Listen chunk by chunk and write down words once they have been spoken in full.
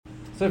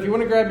So if you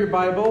want to grab your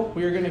Bible,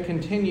 we are going to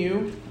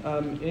continue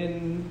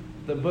in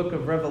the book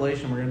of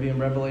Revelation. We're going to be in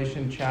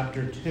Revelation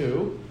chapter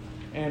 2.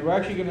 And we're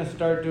actually going to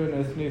start doing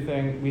this new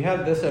thing. We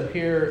have this up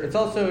here. It's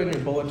also in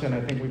your bulletin.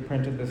 I think we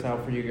printed this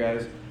out for you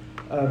guys.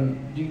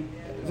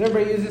 Does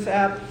everybody use this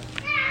app?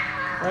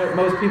 Right,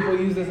 most people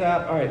use this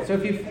app. All right, so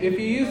if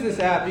you use this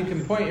app, you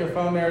can point your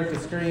phone there at the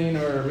screen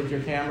or with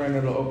your camera and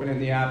it'll open in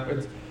the app.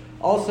 It's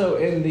also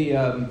in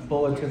the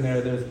bulletin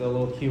there. There's the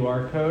little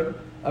QR code.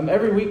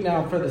 Every week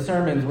now for the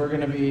sermons, we're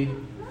going to be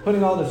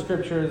putting all the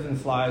scriptures and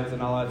slides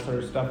and all that sort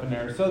of stuff in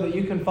there so that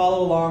you can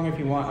follow along if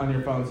you want on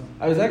your phones.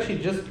 I was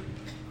actually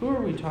who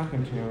are we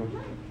talking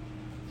to?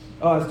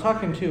 Oh, I was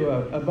talking to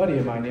a buddy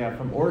of mine,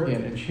 from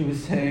Oregon, and she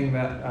was saying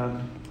that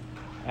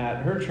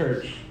at her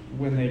church,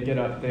 when they get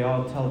up, they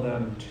all tell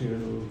them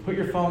to put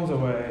your phones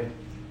away,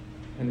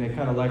 and they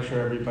kind of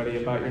lecture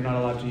everybody about you're not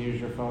allowed to use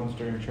your phones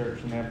during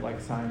church, and they have like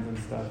signs and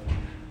stuff.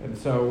 And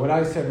so what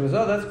I said was,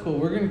 oh, that's cool.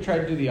 We're going to try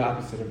to do the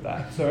opposite of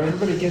that. So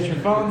everybody get your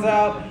phones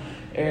out.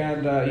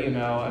 And,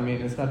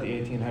 it's not the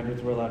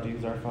 1800s. We're allowed to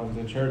use our phones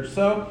in church.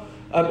 So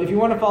if you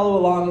want to follow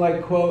along,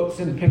 like quotes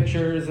and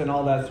pictures and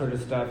all that sort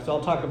of stuff. So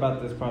I'll talk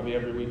about this probably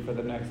every week for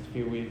the next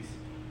few weeks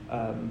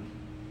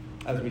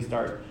as we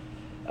start.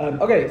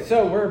 Okay,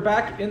 so we're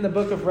back in the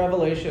book of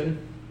Revelation.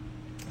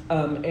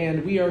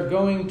 And we are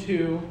going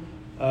to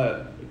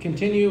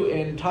continue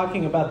in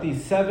talking about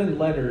these 7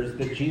 letters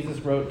that Jesus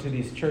wrote to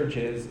these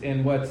churches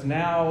in what's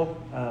now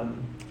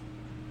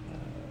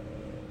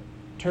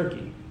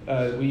Turkey.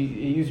 It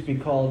used to be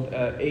called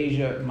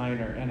Asia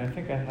Minor, and I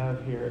think I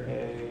have here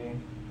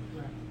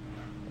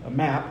a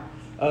map.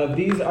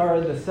 These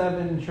are the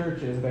 7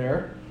 churches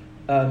there.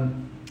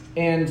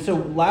 And so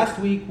last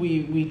week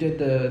we did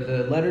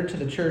the letter to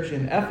the church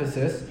in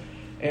Ephesus,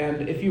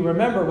 and if you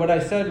remember, what I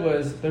said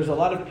was there's a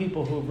lot of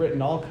people who've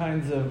written all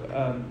kinds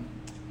of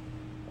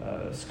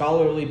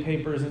scholarly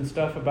papers and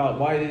stuff about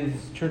why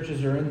these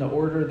churches are in the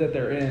order that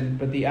they're in,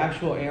 but the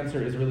actual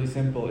answer is really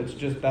simple. It's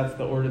just that's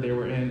the order they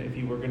were in if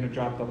you were going to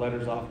drop the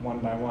letters off one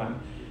by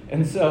one.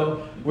 And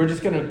so we're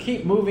just going to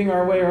keep moving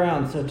our way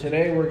around. So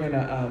today we're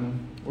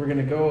going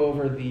to go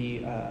over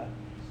the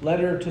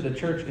letter to the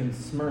church in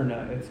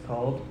Smyrna. It's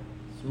called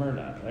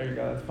Smyrna. There you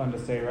go. That's fun to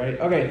say, right?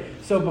 Okay,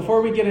 so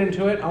before we get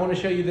into it, I want to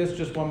show you this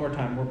just one more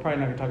time. We're probably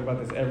not going to talk about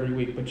this every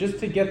week, but just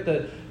to get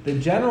the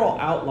general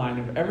outline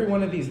of every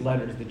one of these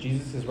letters that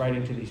Jesus is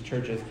writing to these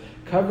churches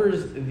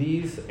covers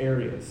these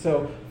areas.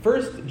 So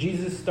first,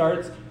 Jesus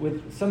starts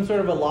with some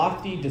sort of a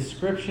lofty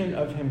description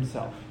of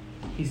himself.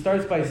 He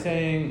starts by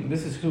saying,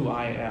 this is who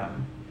I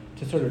am,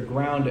 to sort of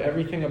ground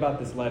everything about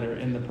this letter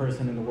in the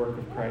person and the work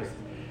of Christ.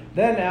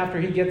 Then after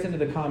he gets into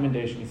the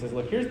commendation, he says,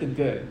 look, here's the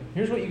good.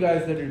 Here's what you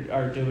guys that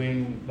are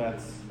doing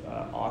that's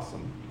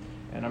awesome.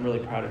 And I'm really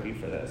proud of you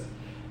for this.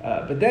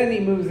 But then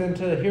he moves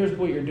into, here's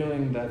what you're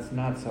doing that's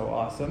not so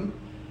awesome.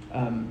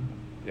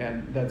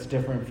 And that's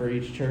different for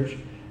each church.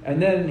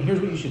 And then here's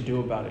what you should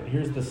do about it.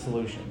 Here's the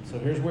solution. So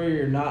here's where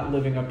you're not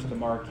living up to the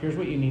mark. Here's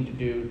what you need to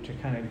do to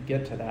kind of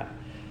get to that.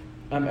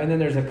 And then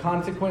there's a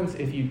consequence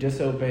if you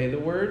disobey the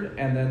word.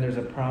 And then there's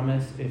a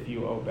promise if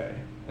you obey.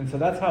 And so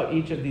that's how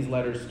each of these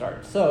letters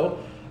start.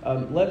 So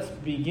let's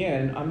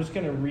begin. I'm just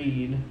going to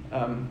read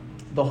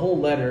the whole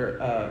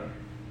letter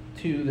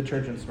to the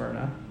church in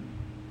Smyrna.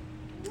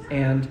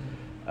 And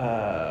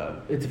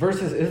it's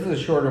verses. This is a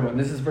shorter one.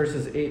 This is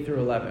verses 8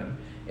 through 11.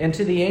 And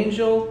to the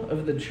angel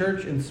of the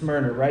church in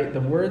Smyrna write the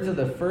words of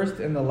the first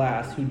and the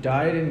last who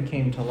died and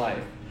came to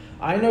life.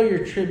 I know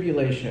your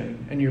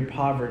tribulation and your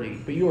poverty,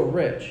 but you are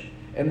rich,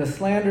 and the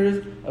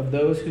slanders of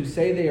those who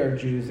say they are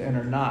Jews and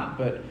are not,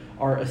 but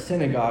are a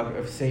synagogue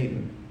of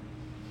Satan.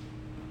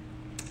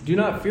 Do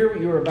not fear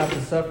what you are about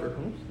to suffer.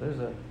 Oops, there's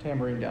a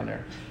tambourine down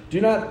there.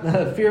 Do not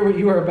fear what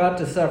you are about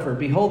to suffer.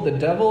 Behold, the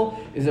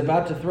devil is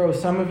about to throw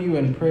some of you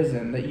in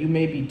prison, that you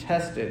may be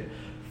tested.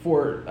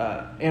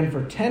 And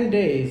for 10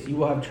 days you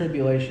will have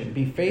tribulation.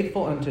 Be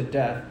faithful unto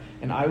death,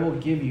 and I will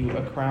give you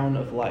a crown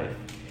of life.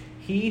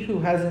 He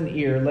who has an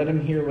ear, let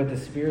him hear what the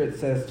Spirit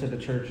says to the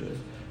churches.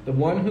 The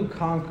one who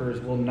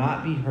conquers will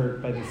not be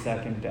hurt by the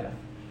second death.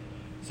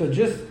 So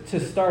just to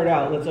start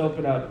out, let's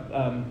open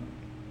up.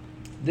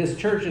 This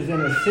church is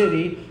in a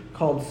city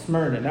called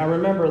Smyrna. Now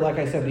remember, like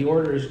I said, the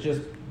order is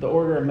just the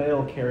order a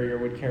mail carrier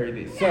would carry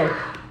these. So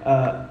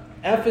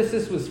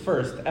Ephesus was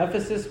first.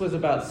 Ephesus was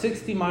about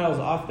 60 miles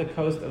off the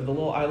coast of the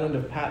little island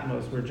of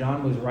Patmos where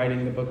John was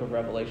writing the book of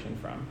Revelation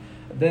from.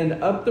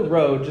 Then up the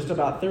road, just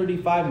about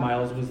 35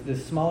 miles, was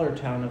this smaller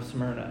town of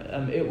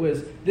Smyrna.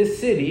 This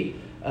city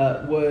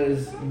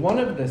was one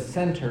of the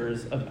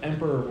centers of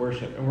emperor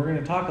worship. And we're going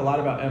to talk a lot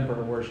about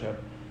emperor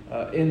worship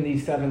in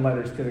these 7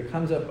 letters because it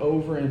comes up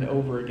over and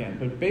over again.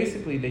 But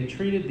basically, they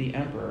treated the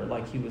emperor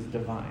like he was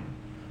divine,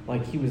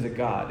 like he was a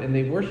god, and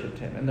they worshipped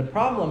him. And the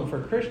problem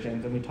for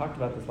Christians, and we talked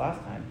about this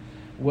last time,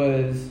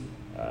 was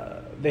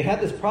they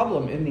had this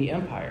problem in the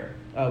empire.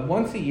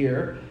 Once a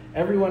year,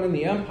 everyone in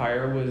the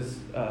empire was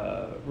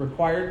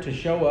required to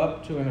show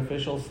up to an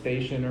official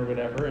station or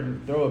whatever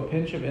and throw a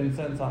pinch of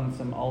incense on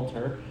some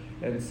altar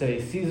and say,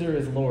 Caesar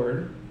is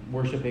Lord,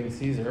 worshiping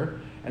Caesar.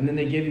 And then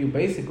they give you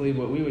basically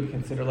what we would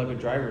consider like a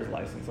driver's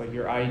license, like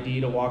your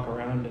ID to walk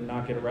around and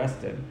not get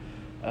arrested.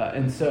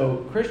 And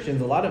so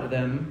Christians, a lot of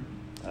them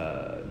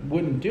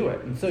wouldn't do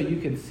it. And so you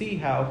could see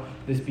how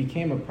this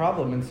became a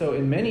problem. And so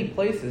in many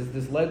places,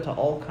 this led to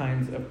all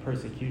kinds of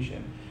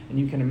persecution. And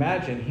you can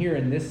imagine here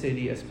in this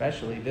city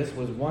especially, this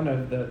was one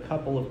of the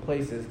couple of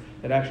places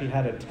that actually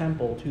had a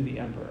temple to the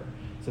emperor.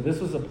 So this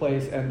was a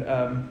place,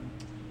 and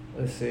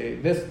let's see,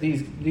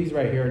 these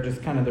right here are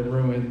just kind of the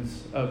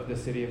ruins of the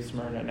city of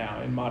Smyrna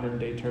now in modern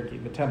day Turkey.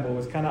 The temple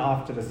was kind of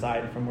off to the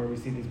side from where we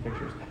see these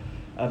pictures.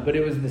 But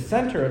it was the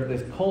center of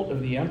this cult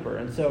of the emperor.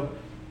 And so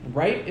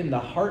right in the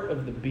heart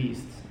of the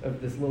beast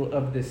of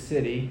this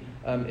city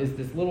is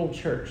this little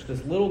church,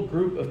 this little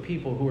group of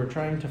people who are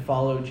trying to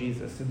follow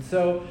Jesus. And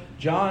so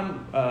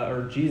John,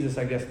 or Jesus,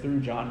 I guess through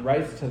John,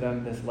 writes to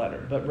them this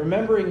letter. But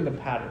remembering the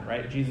pattern,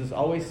 right? Jesus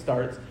always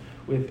starts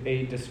with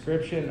a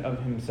description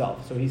of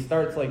himself. So he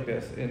starts like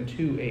this in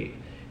 2:8.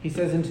 He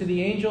says, "And to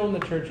the angel in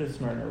the church of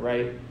Smyrna,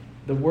 write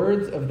the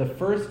words of the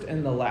first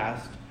and the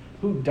last,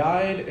 who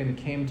died and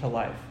came to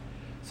life."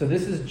 So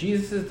this is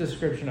Jesus'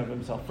 description of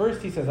himself.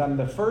 First, he says, "I'm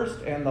the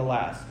first and the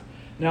last."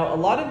 Now, a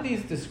lot of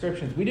these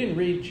descriptions, we didn't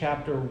read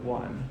chapter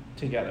 1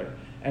 together.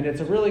 And it's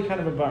a really kind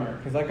of a bummer,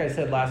 because like I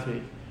said last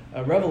week,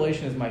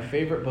 Revelation is my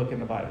favorite book in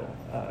the Bible.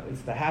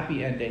 It's the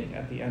happy ending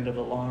at the end of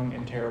a long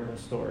and terrible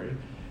story.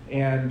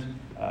 And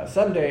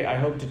someday I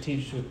hope to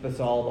teach us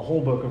all the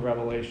whole book of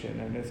Revelation,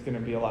 and it's going to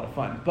be a lot of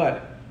fun.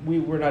 But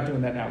we're not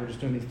doing that now. We're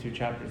just doing these 2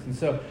 chapters. And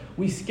so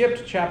we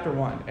skipped chapter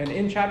 1. And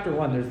in chapter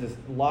 1, there's this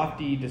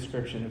lofty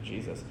description of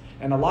Jesus.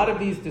 And a lot of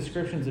these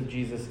descriptions of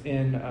Jesus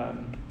in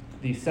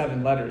these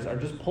 7 letters are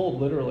just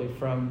pulled literally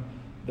from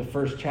the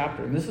first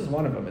chapter. And this is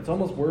one of them. It's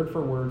almost word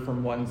for word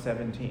from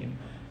 1:17.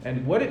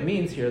 And what it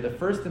means here, the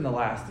first and the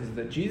last, is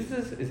that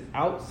Jesus is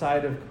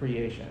outside of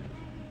creation.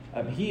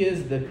 He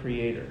is the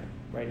creator,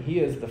 right? He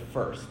is the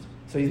first.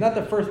 So he's not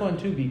the first one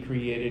to be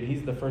created.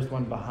 He's the first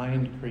one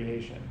behind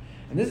creation.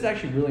 And this is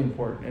actually really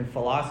important in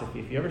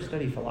philosophy. If you ever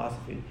study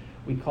philosophy,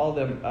 we call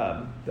them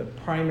the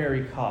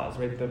primary cause,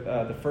 right?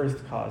 The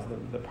first cause,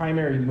 the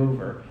primary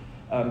mover.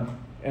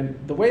 And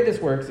the way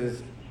this works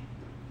is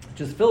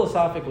just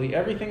philosophically,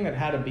 everything that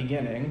had a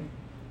beginning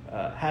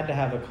had to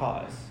have a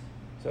cause.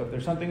 So if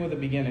there's something with a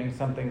beginning,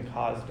 something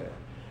caused it,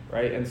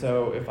 right? And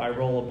so if I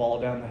roll a ball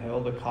down the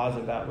hill, the cause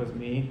of that was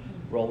me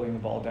rolling the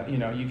ball down.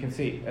 You can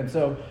see.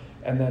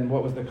 And then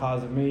what was the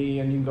cause of me?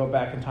 And you can go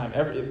back in time.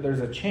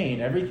 There's a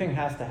chain. Everything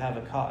has to have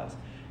a cause.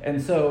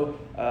 And so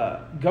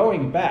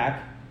going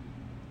back,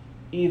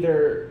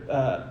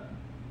 either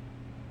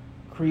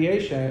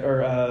creation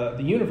or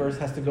the universe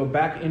has to go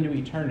back into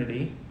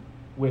eternity,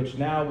 which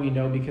now we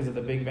know because of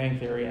the Big Bang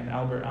Theory and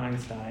Albert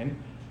Einstein,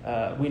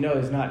 we know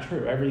is not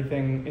true.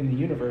 Everything in the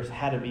universe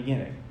had a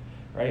beginning,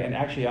 right? And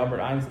actually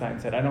Albert Einstein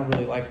said, "I don't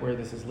really like where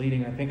this is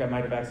leading. I think I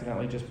might have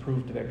accidentally just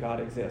proved that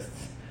God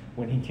exists,"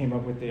 when he came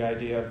up with the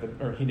idea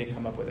or he didn't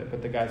come up with it,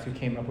 but the guys who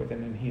came up with it,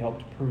 and he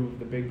helped prove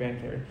the Big Bang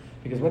Theory.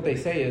 Because what they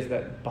say is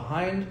that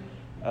behind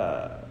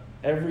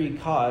every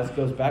cause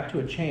goes back to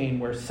a chain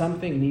where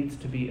something needs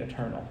to be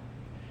eternal.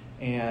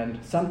 And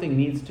something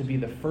needs to be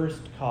the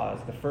first cause,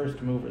 the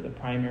first mover, the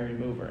primary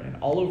mover. And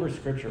all over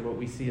Scripture, what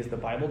we see is the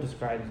Bible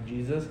describes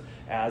Jesus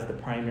as the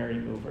primary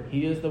mover.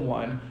 He is the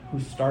one who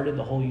started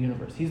the whole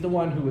universe. He's the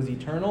one who was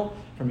eternal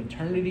from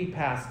eternity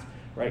past,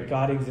 right?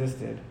 God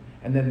existed.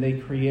 And then they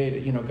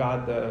created,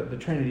 God, the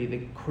Trinity,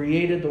 they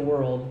created the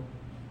world,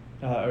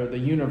 or the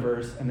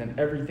universe, and then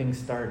everything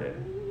started.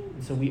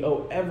 And so we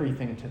owe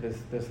everything to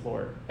this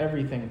Lord,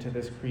 everything to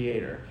this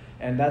Creator.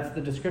 And that's the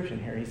description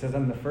here. He says,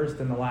 "I'm the first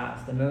and the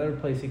last." Another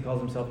place he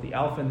calls himself the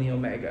Alpha and the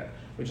Omega,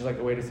 which is like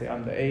a way to say,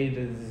 "I'm the A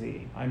to the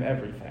Z. I'm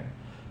everything."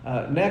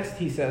 Next,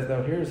 he says,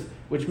 though,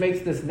 which makes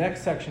this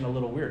next section a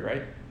little weird,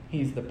 right?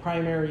 He's the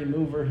primary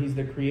mover. He's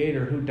the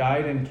Creator who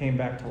died and came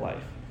back to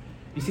life.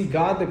 You see,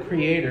 God, the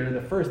Creator,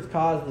 the first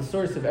cause, the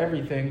source of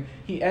everything,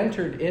 he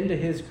entered into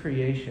his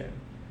creation.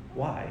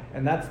 Why?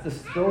 And that's the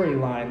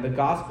storyline, the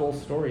gospel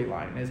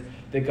storyline, is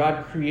that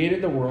God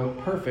created the world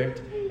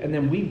perfect, and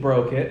then we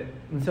broke it.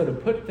 And so to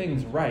put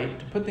things right,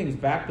 to put things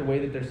back the way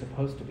that they're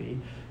supposed to be,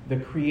 the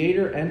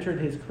Creator entered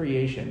his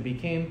creation,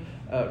 became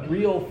a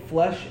real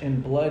flesh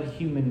and blood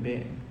human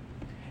being,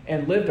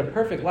 and lived a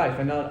perfect life.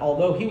 And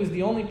although he was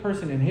the only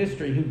person in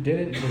history who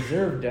didn't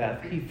deserve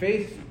death, he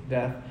faced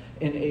death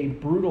in a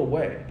brutal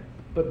way.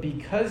 But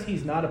because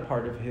he's not a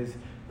part of his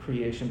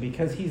creation,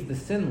 because he's the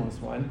sinless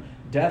one,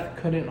 death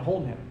couldn't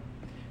hold him.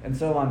 And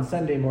so on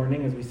Sunday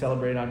morning, as we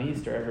celebrate on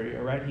Easter every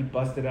year, right, he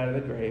busted out of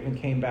the grave and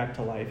came back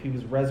to life. He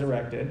was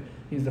resurrected.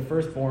 He's the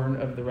firstborn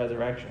of the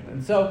resurrection.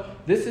 And so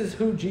this is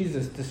who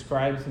Jesus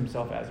describes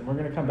himself as. And we're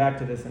going to come back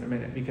to this in a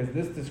minute, because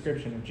this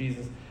description of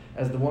Jesus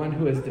as the one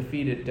who has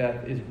defeated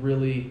death is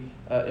really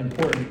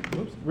important.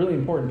 Really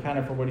important kind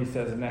of for what he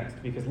says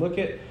next. Because look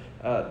at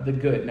the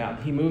good. Now,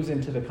 he moves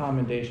into the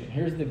commendation.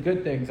 Here's the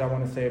good things I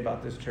want to say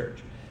about this church.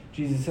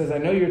 Jesus says, "I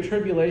know your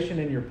tribulation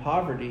and your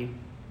poverty,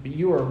 but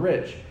you are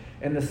rich,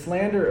 and the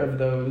slander of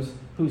those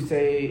who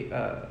say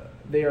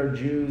they are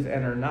Jews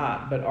and are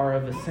not, but are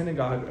of the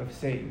synagogue of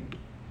Satan."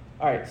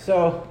 All right,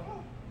 so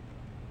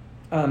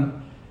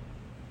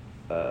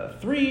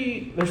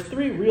there's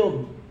three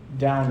real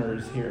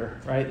downers here,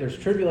 right? There's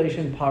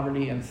tribulation,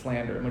 poverty, and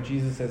slander. And what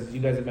Jesus says is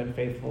you guys have been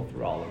faithful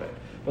through all of it.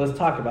 But let's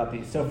talk about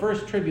these. So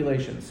first,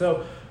 tribulation.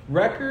 So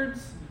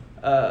records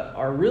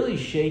are really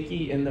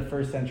shaky in the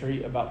first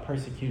century about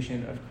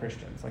persecution of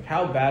Christians. Like,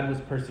 how bad was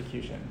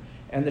persecution?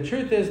 And the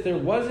truth is, there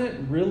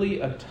wasn't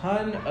really a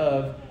ton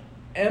of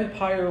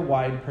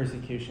empire-wide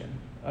persecution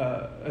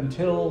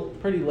until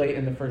pretty late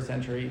in the first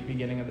century,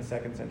 beginning of the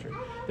second century.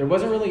 There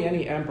wasn't really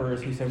any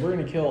emperors who said, we're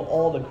going to kill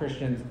all the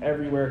Christians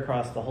everywhere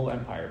across the whole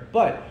empire.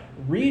 But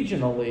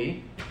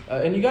regionally,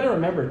 and you got to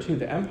remember too,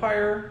 the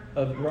Empire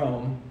of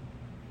Rome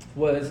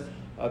was,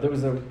 there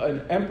was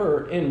an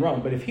emperor in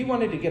Rome, but if he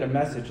wanted to get a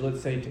message, let's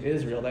say to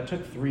Israel, that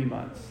took 4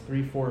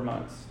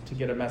 months to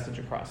get a message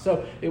across.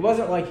 So it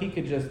wasn't like he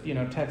could just,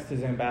 text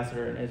his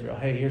ambassador in Israel,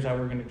 hey, here's how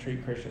we're going to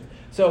treat Christians.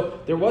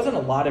 So there wasn't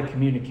a lot of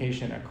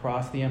communication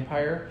across the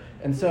empire,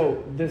 and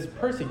so this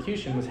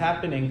persecution was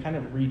happening kind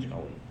of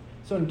regionally.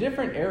 So in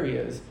different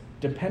areas,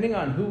 depending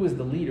on who was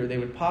the leader, they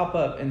would pop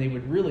up and they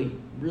would really,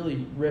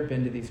 really rip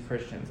into these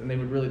Christians, and they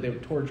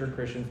would torture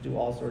Christians, do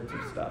all sorts of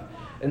stuff.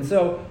 And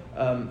so,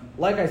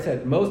 like I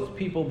said, most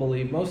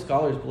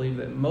scholars believe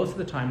that most of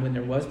the time when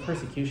there was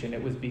persecution,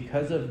 it was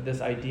because of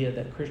this idea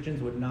that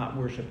Christians would not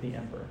worship the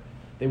emperor.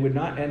 They would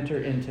not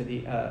enter into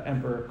the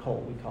emperor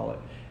cult, we call it.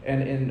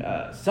 And in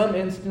some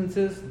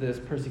instances, this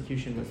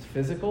persecution was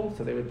physical,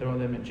 so they would throw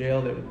them in jail,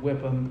 they would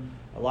whip them.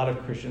 A lot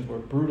of Christians were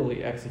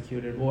brutally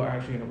executed. We're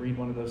actually going to read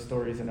one of those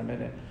stories in a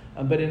minute.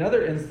 But in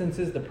other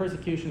instances, the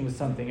persecution was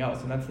something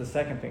else, and that's the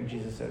second thing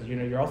Jesus says.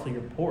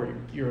 You're poor,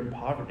 you're in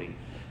poverty.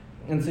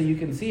 And so you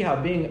can see how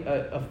being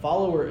a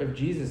follower of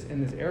Jesus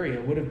in this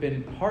area would have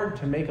been hard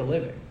to make a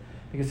living.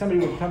 Because somebody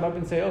would come up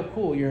and say, oh,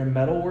 cool, you're a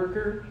metal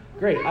worker?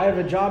 Great, I have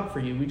a job for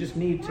you. We just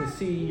need to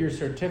see your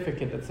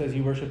certificate that says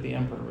you worship the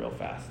emperor real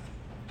fast.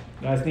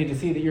 I just need to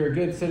see that you're a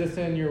good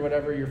citizen, you're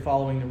whatever, you're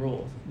following the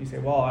rules. You say,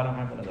 well, I don't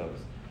have one of those.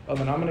 Oh,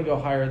 then I'm going to go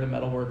hire the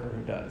metal worker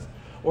who does.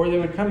 Or they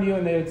would come to you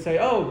and they would say,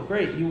 oh,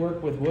 great, you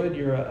work with wood,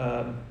 you're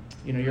a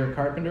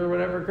carpenter or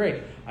whatever.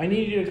 Great, I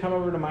need you to come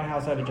over to my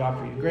house, I have a job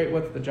for you. Great,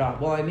 what's the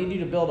job? Well, I need you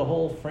to build a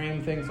whole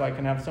frame thing so I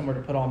can have somewhere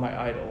to put all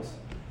my idols.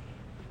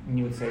 And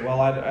you would say, well,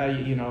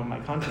 my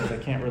conscience, I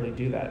can't really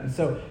do that. And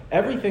so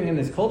everything in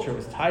this culture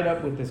was tied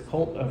up with this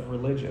cult of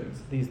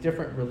religions, these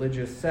different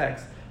religious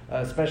sects,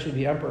 especially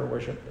the emperor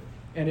worship.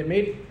 And it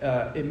made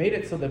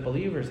it so that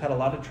believers had a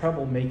lot of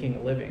trouble making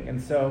a living.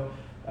 And so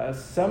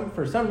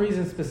for some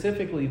reason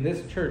specifically,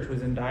 this church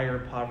was in dire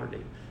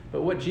poverty.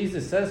 But what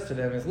Jesus says to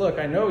them is, look,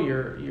 I know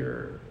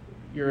you're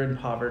in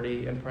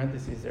poverty, in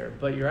parentheses there,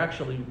 but you're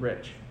actually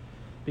rich.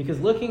 Because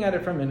looking at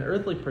it from an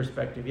earthly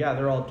perspective, yeah,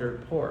 they're all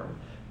dirt poor.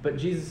 But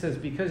Jesus says,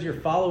 because you're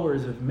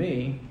followers of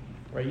me,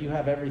 right, you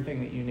have everything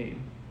that you need.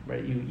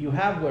 Right? You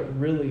have what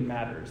really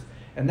matters.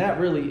 And that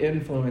really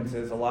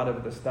influences a lot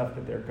of the stuff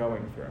that they're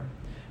going through.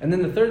 And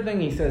then the third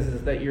thing he says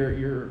is that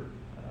you're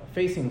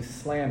facing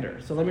slander.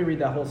 So let me read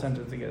that whole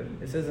sentence again.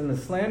 It says, in the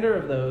slander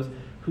of those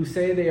who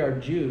say they are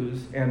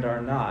Jews and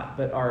are not,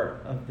 but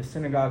are of the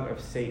synagogue of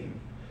Satan.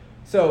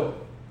 So,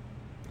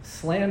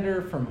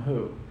 slander from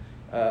who?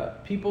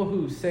 People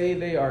who say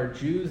they are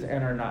Jews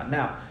and are not.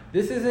 Now,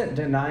 this isn't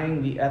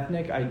denying the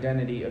ethnic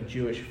identity of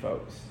Jewish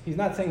folks. He's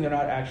not saying they're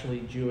not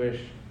actually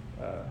Jewish,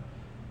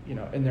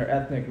 in their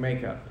ethnic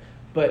makeup.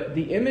 But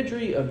the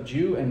imagery of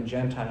Jew and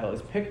Gentile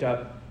is picked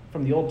up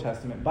from the Old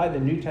Testament by the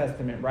New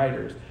Testament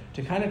writers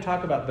to kind of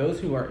talk about those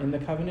who are in the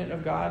covenant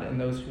of God and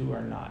those who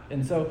are not.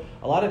 And so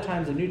a lot of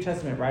times the New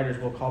Testament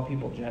writers will call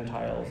people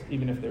Gentiles,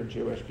 even if they're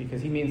Jewish,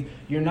 because he means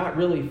you're not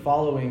really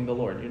following the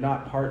Lord. You're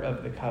not part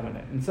of the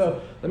covenant. And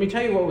so let me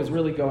tell you what was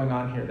really going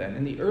on here then.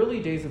 In the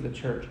early days of the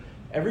church,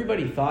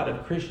 everybody thought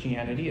of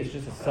Christianity as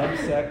just a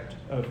subsect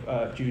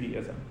of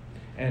Judaism.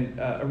 And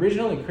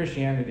originally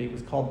Christianity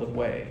was called the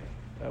Way.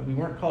 We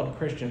weren't called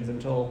Christians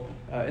until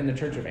in the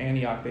church of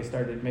Antioch they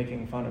started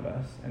making fun of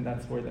us, and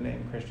that's where the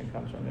name Christian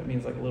comes from. It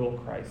means like little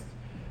Christ.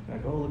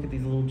 Like, oh, look at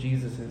these little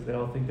Jesuses. They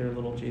all think they're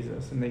little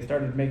Jesus. And they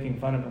started making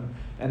fun of them.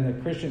 And the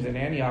Christians in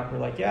Antioch were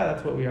like, yeah,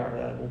 that's what we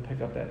are. We'll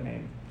pick up that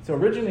name. So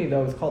originally,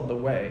 though, it was called the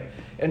Way.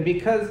 And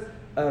because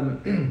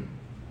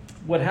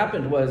what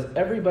happened was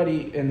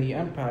everybody in the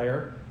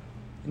empire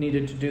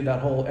needed to do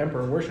that whole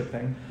emperor worship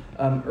thing.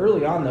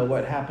 Early on, though,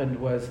 what happened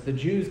was the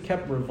Jews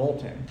kept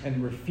revolting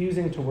and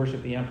refusing to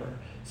worship the emperor.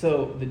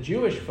 So the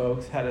Jewish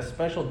folks had a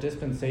special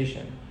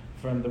dispensation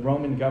from the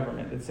Roman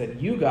government that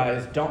said, you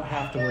guys don't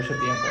have to worship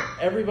the emperor.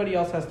 Everybody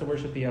else has to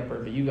worship the emperor,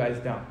 but you guys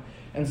don't.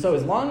 And so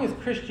as long as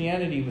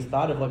Christianity was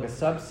thought of like a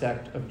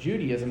subsect of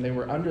Judaism, they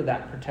were under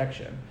that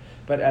protection.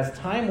 But as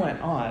time went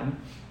on,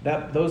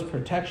 those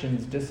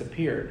protections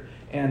disappeared.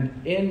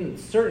 And in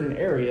certain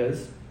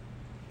areas,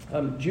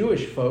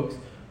 Jewish folks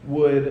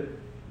would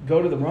go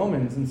to the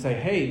Romans and say,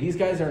 hey, these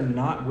guys are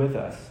not with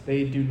us.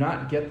 They do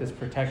not get this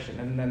protection.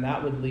 And then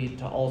that would lead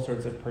to all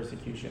sorts of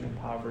persecution and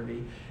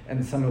poverty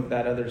and some of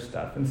that other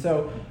stuff. And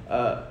so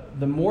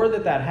the more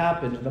that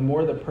happened, the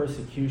more the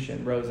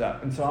persecution rose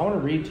up. And so I want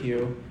to read to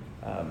you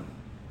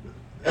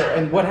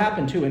And what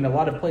happened, too, in a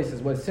lot of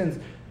places was since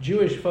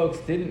Jewish folks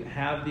didn't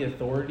have the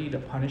authority to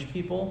punish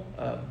people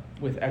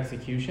with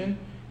execution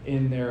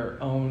in their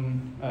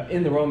own,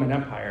 in the Roman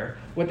Empire,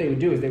 what they would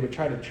do is they would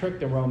try to trick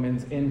the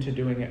Romans into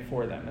doing it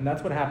for them. And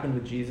that's what happened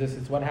with Jesus.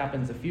 It's what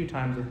happens a few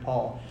times with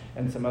Paul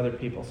and some other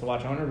people. So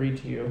watch, I want to read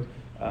to you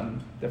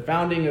the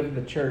founding of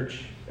the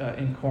church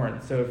in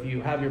Corinth. So if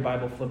you have your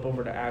Bible, flip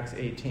over to Acts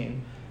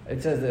 18.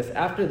 It says this: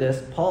 After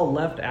this, Paul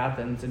left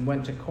Athens and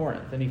went to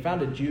Corinth, and he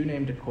found a Jew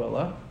named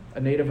Aquila,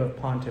 a native of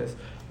Pontus,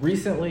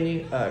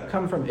 recently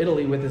come from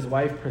Italy with his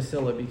wife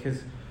Priscilla,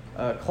 because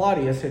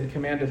Claudius had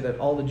commanded that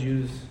all the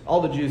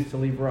Jews to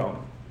leave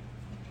Rome.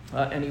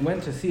 And he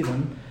went to see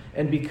them,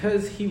 and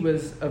because he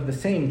was of the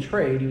same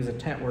trade, he was a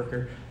tent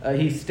worker,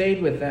 he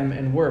stayed with them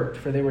and worked,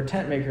 for they were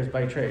tent makers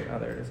by trade. Oh,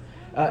 there it is.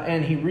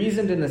 And he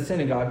reasoned in the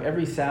synagogue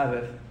every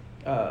Sabbath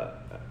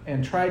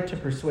and tried to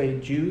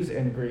persuade Jews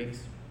and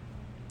Greeks.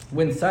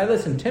 When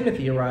Silas and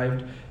Timothy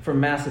arrived from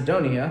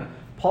Macedonia,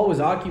 Paul was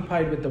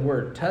occupied with the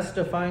word,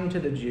 testifying to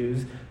the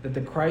Jews that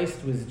the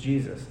Christ was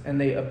Jesus. And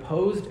they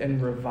opposed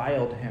and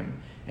reviled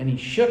him. And he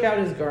shook out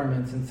his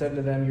garments and said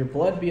to them, "Your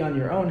blood be on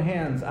your own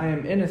hands. I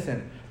am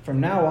innocent.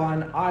 From now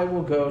on, I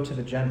will go to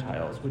the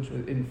Gentiles," which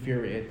would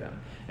infuriate them.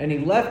 And he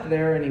left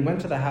there and he went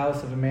to the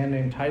house of a man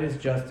named Titus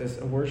Justus,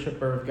 a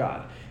worshiper of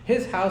God.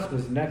 His house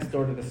was next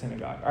door to the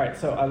synagogue. All right,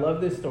 so I love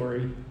this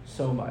story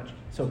so much.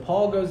 So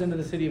Paul goes into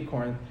the city of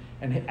Corinth,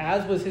 and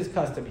as was his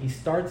custom, he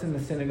starts in the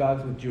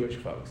synagogues with Jewish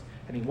folks.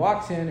 And he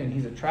walks in, and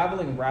he's a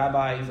traveling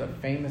rabbi. He's a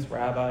famous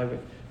rabbi with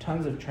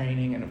tons of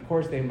training. And, of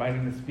course, they invite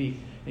him to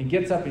speak. And he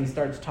gets up, and he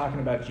starts talking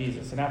about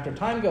Jesus. And after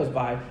time goes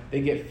by,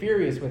 they get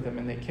furious with him,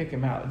 and they kick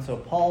him out. And so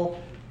Paul,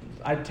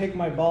 I take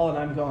my ball, and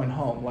I'm going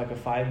home, like a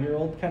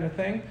 5-year-old kind of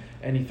thing.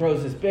 And he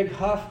throws this big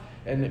huff,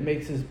 and it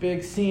makes this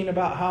big scene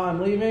about how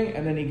I'm leaving.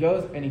 And then he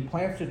goes, and he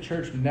plants a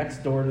church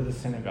next door to the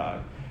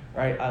synagogue.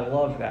 Right? I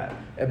love that.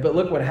 But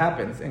look what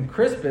happens. And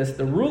Crispus,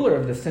 the ruler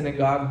of the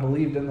synagogue,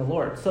 believed in the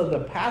Lord. So the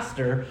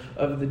pastor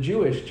of the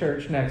Jewish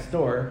church next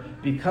door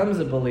becomes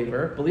a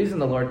believer, believes in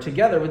the Lord,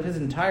 together with his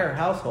entire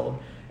household.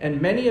 And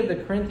many of the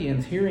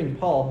Corinthians, hearing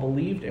Paul,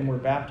 believed and were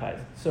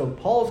baptized. So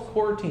Paul's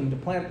core team to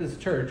plant this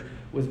church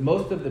was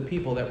most of the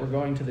people that were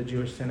going to the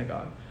Jewish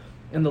synagogue.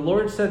 And the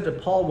Lord said to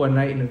Paul one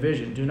night in a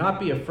vision, "Do not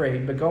be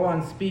afraid, but go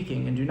on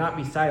speaking, and do not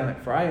be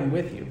silent, for I am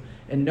with you.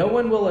 And no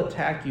one will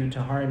attack you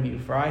to harm you,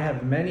 for I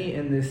have many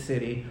in this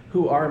city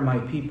who are my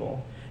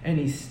people." And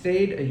he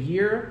stayed 1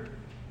 year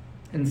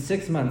and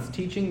 6 months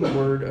teaching the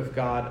word of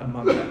God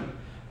among them.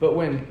 But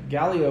when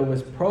Gallio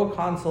was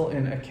proconsul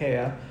in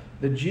Achaia,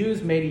 the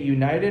Jews made a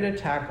united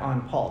attack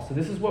on Paul. So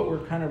this is what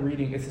we're kind of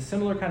reading. It's a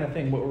similar kind of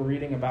thing, what we're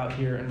reading about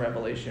here in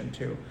Revelation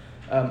 2.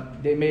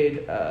 They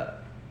made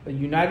a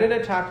united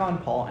attack on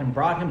Paul and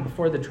brought him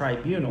before the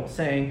tribunal,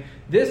 saying,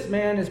 "This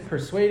man is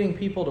persuading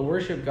people to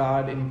worship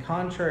God in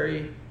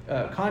contrary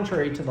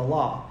to the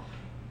law."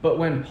 But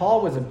when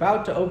Paul was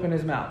about to open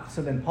his mouth,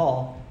 so then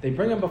Paul, they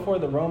bring him before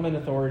the Roman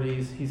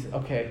authorities. He's,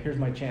 okay, here's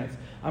my chance.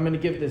 I'm going to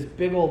give this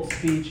big old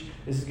speech.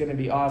 This is going to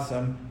be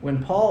awesome.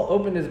 When Paul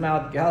opened his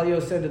mouth,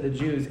 Gallio said to the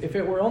Jews, "If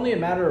it were only a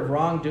matter of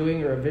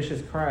wrongdoing or a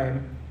vicious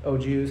crime, O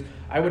Jews,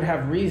 I would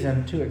have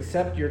reason to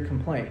accept your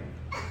complaint.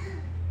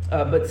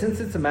 But since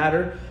it's a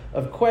matter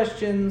of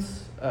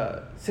questions,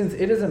 since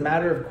it is a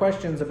matter of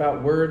questions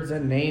about words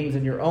and names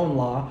in your own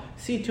law,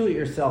 see to it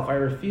yourself. I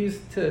refuse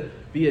to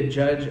be a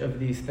judge of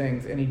these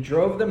things." And he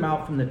drove them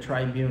out from the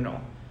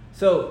tribunal.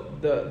 So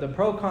the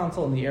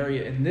proconsul in the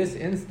area in this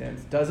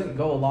instance doesn't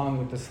go along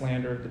with the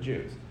slander of the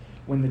Jews.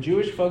 When the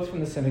Jewish folks from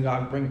the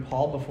synagogue bring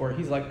Paul before,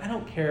 he's like, "I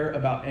don't care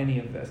about any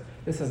of this.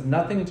 This has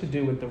nothing to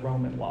do with the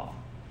Roman law."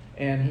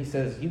 And he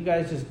says, "You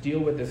guys just deal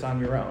with this on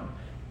your own."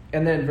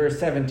 And then verse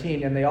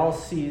 17, "And they all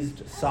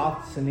seized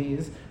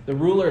Sosthenes, the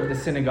ruler of the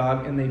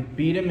synagogue, and they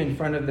beat him in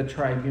front of the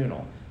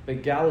tribunal.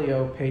 But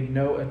Gallio paid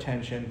no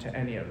attention to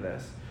any of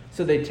this."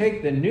 So they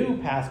take the new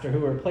pastor who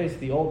replaced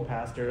the old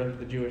pastor of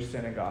the Jewish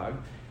synagogue,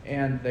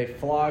 and they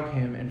flog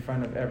him in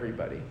front of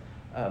everybody.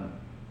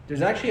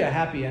 There's actually a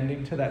happy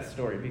ending to that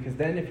story, because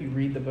then if you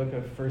read the book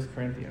of 1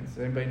 Corinthians,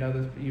 does anybody know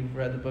this? You've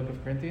read the book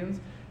of Corinthians?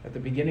 At the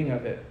beginning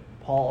of it,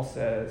 Paul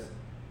says,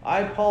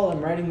 "I, Paul,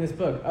 am writing this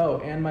book. Oh,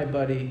 and my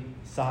buddy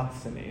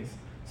Sosthenes."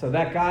 So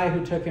that guy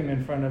who took him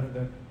in front of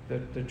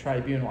the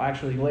tribunal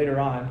actually later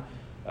on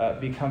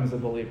becomes a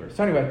believer.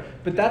 So anyway,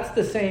 but that's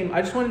the same.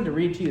 I just wanted to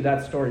read to you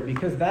that story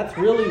because that's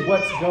really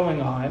what's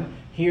going on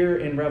here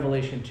in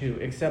Revelation 2,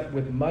 except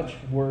with much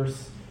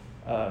worse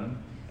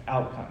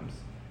outcomes.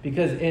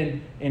 Because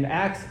in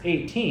Acts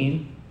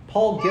 18,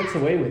 Paul gets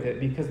away with it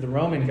because the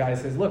Roman guy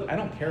says, "Look, I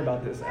don't care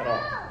about this at all.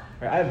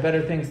 I have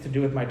better things to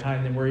do with my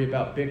time than worry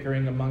about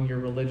bickering among your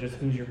religious,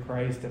 who's your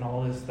Christ, and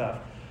all this stuff."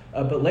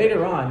 But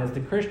later on, as the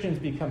Christians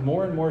become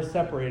more and more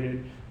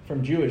separated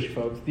from Jewish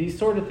folks, these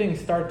sort of things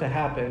start to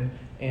happen,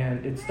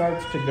 and it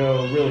starts to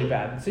go really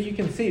bad. So you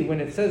can see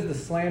when it says the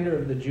slander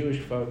of the Jewish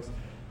folks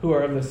who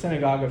are of the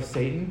synagogue of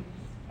Satan,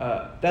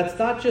 that's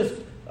not just,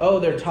 oh,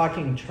 they're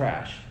talking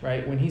trash,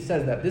 right? When he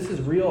says that, this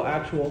is real,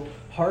 actual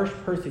harsh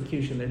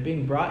persecution. They're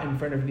being brought in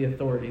front of the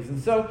authorities.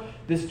 And so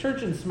this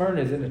church in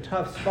Smyrna is in a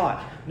tough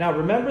spot. Now,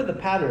 remember the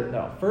pattern,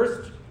 though.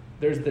 First,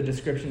 there's the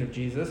description of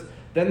Jesus.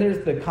 Then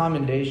there's the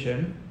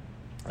commendation.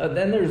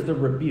 Then there's the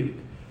rebuke.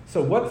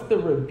 So what's the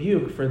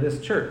rebuke for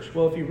this church?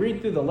 Well, if you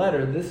read through the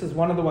letter, this is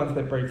one of the ones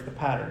that breaks the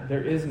pattern.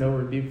 There is no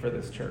rebuke for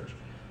this church.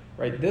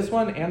 Right? This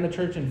one and the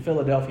church in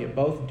Philadelphia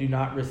both do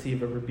not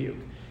receive a rebuke.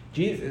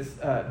 Jesus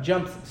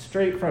jumps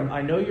straight from,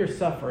 I know you're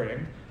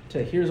suffering,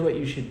 to here's what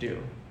you should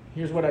do.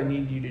 Here's what I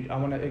need you to do. I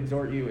want to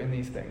exhort you in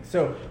these things.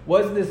 So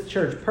was this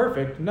church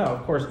perfect? No,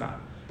 of course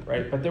not.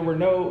 Right? But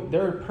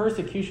their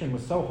persecution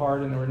was so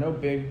hard and there were no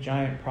big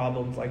giant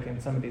problems like in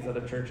some of these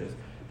other churches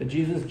that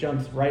Jesus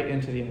jumps right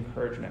into the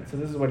encouragement. So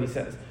this is what he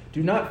says.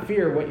 Do not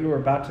fear what you are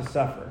about to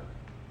suffer.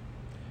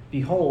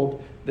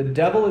 Behold, the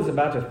devil is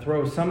about to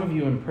throw some of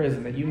you in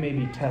prison that you may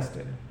be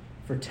tested.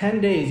 For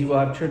 10 days you will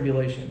have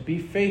tribulation. Be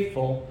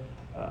faithful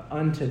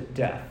unto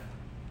death.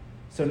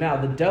 So now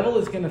the devil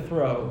is going to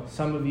throw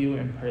some of you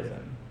in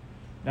prison.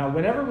 Now,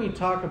 whenever we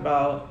talk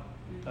about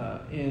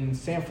in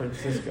San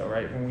Francisco,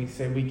 right, when we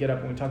say we get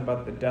up and we talk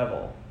about the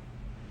devil,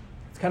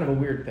 it's kind of a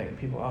weird thing.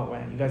 People, oh,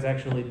 wow, you guys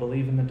actually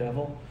believe in the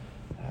devil?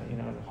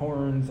 The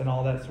horns and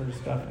all that sort of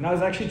stuff. And I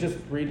was actually just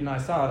reading, I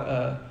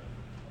saw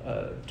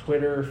a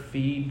Twitter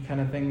feed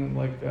kind of thing,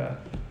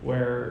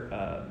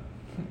 where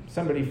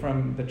somebody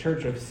from the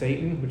Church of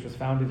Satan, which was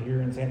founded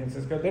here in San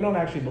Francisco, they don't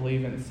actually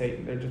believe in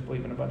Satan, they just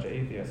believe in a bunch of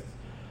atheists,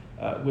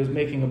 was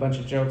making a bunch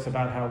of jokes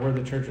about how we're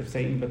the Church of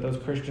Satan, but those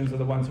Christians are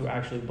the ones who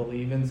actually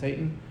believe in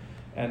Satan.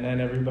 And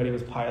then everybody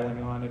was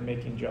piling on and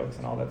making jokes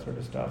and all that sort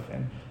of stuff,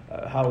 and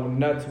how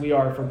nuts we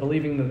are for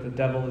believing that the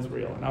devil is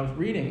real. And I was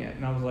reading it,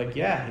 and I was like,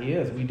 yeah, he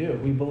is. We do.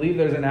 We believe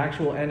there's an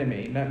actual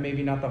enemy.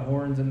 Maybe not the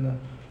horns and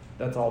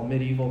that's all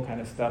medieval kind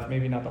of stuff.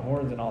 Maybe not the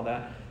horns and all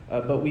that.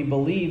 But we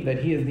believe that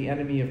he is the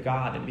enemy of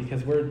God. And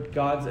because we're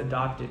God's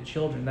adopted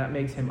children, that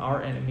makes him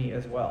our enemy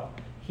as well.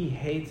 He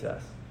hates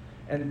us.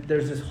 And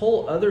there's this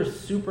whole other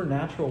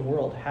supernatural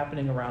world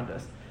happening around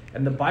us.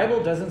 And the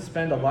Bible doesn't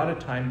spend a lot of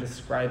time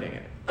describing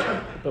it.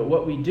 But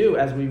what we do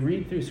as we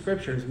read through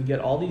scriptures, we get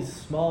all these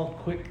small,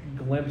 quick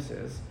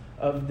glimpses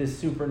of this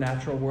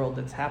supernatural world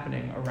that's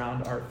happening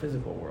around our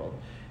physical world.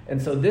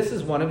 And so this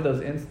is one of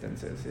those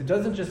instances. It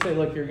doesn't just say,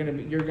 look, you're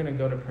going to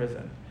go to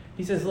prison.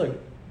 He says, look,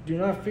 do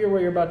not fear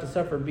what you're about to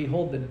suffer.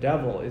 Behold, the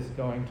devil is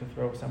going to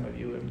throw some of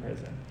you in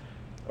prison.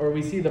 Or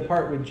we see the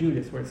part with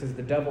Judas where it says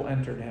the devil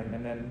entered him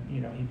and then,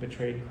 he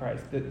betrayed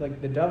Christ.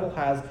 The devil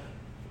has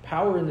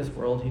power in this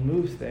world. He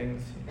moves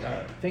things.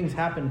 Things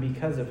happen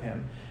because of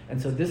him.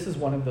 And so this is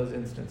one of those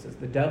instances.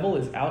 The devil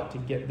is out to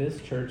get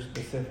this church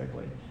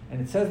specifically. And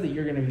it says that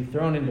you're going to be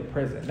thrown into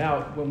prison.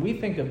 Now, when we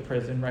think of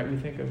prison, right, we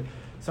think of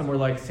somewhere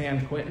like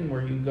San Quentin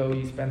where you go,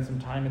 you spend some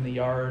time in the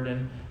yard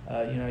and,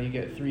 you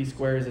get 3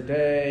 squares a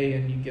day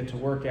and you get to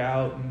work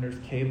out and there's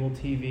cable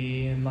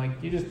TV and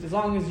as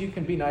long as you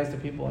can be nice to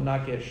people and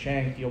not get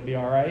shanked, you'll be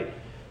all right.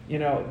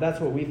 That's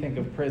what we think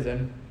of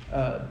prison.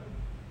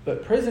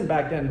 But prison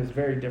back then was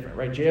very different,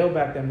 right? Jail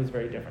back then was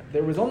very different.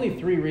 There was only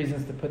 3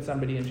 reasons to put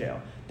somebody in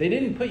jail. They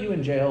didn't put you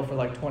in jail for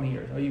 20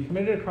 years. Oh, you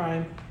committed a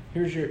crime,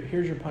 here's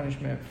your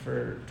punishment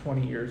for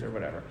 20 years or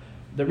whatever.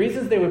 The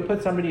reasons they would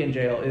put somebody in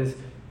jail is,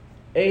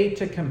 A,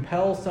 to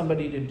compel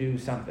somebody to do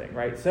something,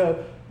 right?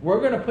 So we're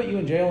going to put you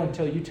in jail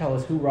until you tell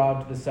us who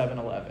robbed the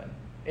 7-Eleven.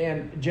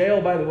 And jail,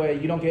 by the way,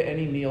 you don't get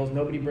any meals.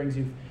 Nobody brings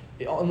you,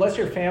 unless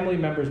your family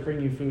members bring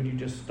you food, you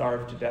just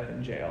starve to death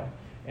in jail.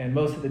 And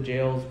most of the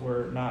jails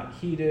were not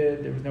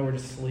heated. There was nowhere to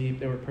sleep.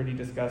 They were pretty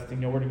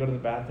disgusting. Nowhere to go to the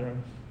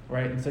bathroom,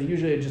 right? And so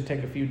usually it'd just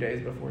take a few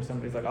days before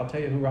somebody's like, I'll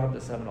tell you who robbed the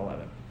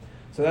 7-Eleven.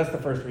 So that's the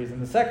first reason.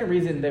 The second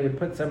reason they would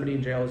put somebody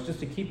in jail is just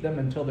to keep them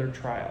until their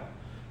trial.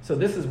 So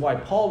this is why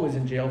Paul was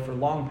in jail for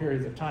long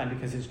periods of time,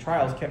 because his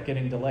trials kept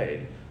getting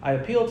delayed. I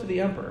appeal to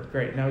the emperor.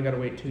 Great, now we got to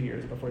wait 2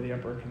 years before the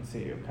emperor can see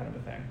you, kind of a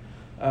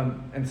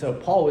thing. And so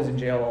Paul was in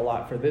jail a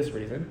lot for this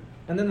reason.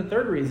 And then the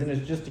third reason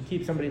is just to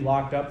keep somebody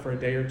locked up for a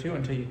day or two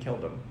until you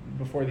killed them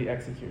before the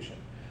execution.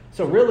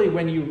 So really,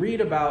 when you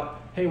read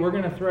about, hey, we're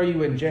going to throw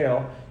you in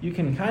jail, you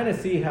can kind of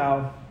see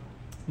how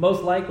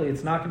most likely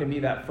it's not going to be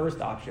that first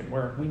option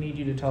where we need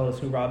you to tell us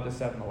who robbed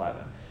the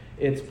 7-Eleven.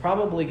 It's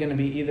probably going to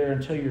be either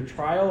until your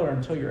trial or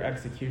until your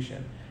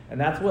execution. And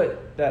that's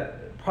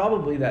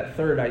probably that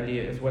third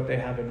idea is what they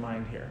have in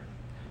mind here.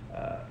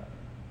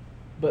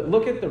 But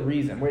look at the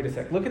reason. Wait a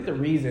sec. Look at the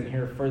reason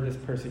here for this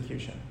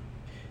persecution.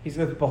 He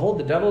says, behold,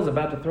 the devil is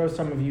about to throw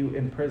some of you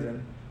in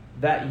prison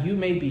that you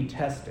may be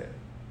tested.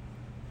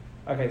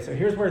 Okay, so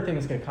here's where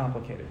things get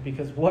complicated,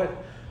 because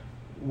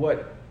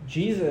what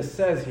Jesus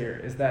says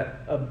here is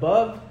that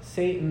above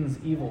Satan's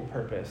evil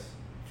purpose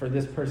for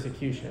this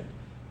persecution,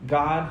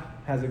 God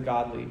has a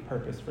godly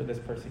purpose for this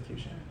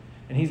persecution.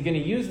 And he's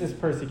going to use this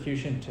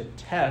persecution to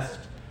test,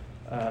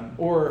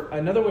 or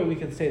another way we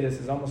could say this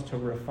is almost to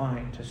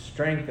refine, to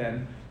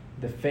strengthen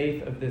the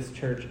faith of this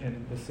church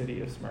in the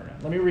city of Smyrna.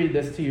 Let me read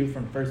this to you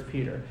from 1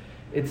 Peter.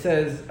 It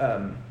says,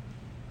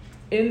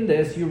 in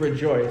this you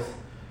rejoice,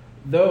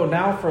 though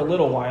now for a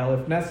little while,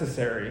 if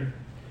necessary,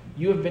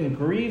 you have been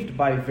grieved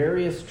by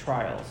various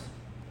trials,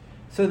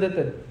 so that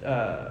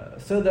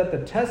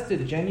the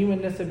tested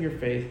genuineness of your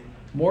faith,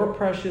 more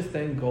precious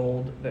than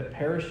gold that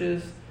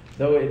perishes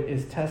though it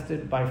is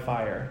tested by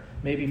fire,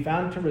 may be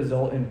found to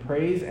result in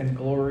praise and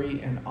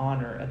glory and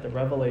honor at the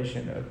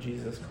revelation of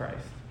Jesus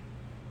Christ.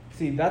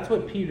 See, that's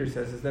what Peter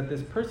says, is that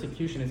this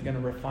persecution is going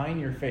to refine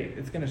your faith.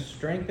 It's going to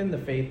strengthen the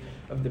faith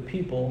of the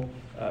people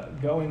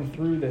going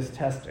through this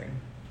testing.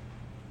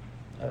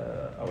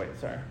 No,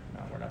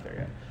 we're not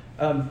there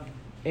yet.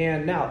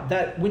 And now,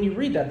 that when you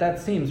read that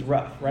seems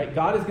rough, right?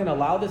 God is going to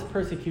allow this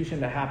persecution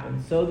to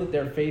happen so that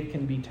their faith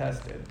can be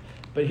tested.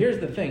 But here's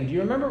the thing. Do you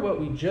remember what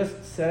we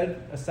just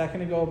said a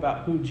second ago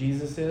about who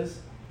Jesus is?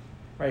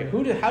 Right?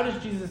 How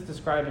does Jesus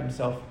describe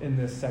himself in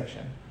this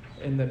section,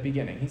 in the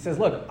beginning? He says,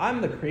 look,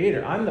 I'm the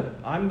creator.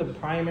 I'm the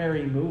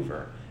primary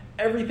mover.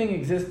 Everything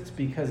exists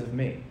because of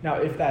me. Now,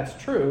 if that's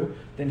true,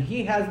 then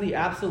he has the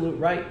absolute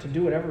right to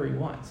do whatever he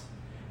wants.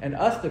 And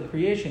us, the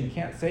creation,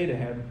 can't say to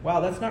him,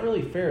 wow, that's not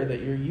really fair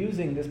that you're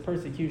using this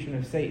persecution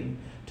of Satan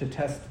to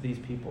test these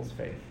people's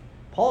faith.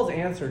 Paul's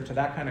answer to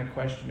that kind of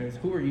question is,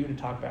 who are you to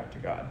talk back to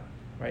God?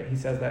 Right? He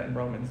says that in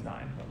Romans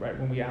 9, right?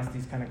 When we ask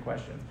these kind of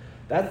questions.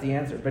 That's the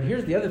answer. But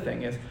here's the other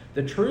thing is,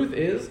 the truth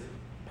is,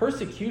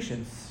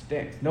 persecution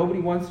stinks. Nobody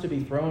wants to be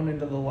thrown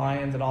into the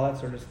lions and all that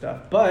sort of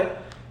stuff.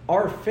 But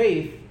our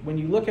faith, when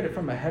you look at it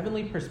from a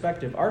heavenly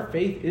perspective, our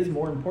faith is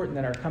more important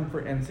than our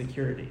comfort and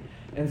security.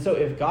 And so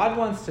if God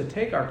wants to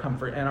take our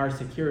comfort and our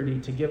security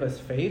to give us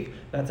faith,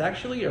 that's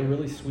actually a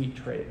really sweet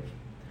trade.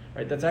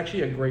 Right? That's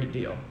actually a great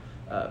deal.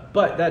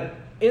 But that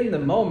in the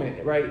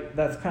moment, right,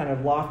 that's kind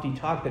of lofty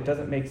talk that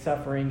doesn't make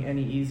suffering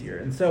any easier.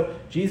 And so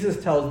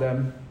Jesus tells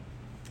them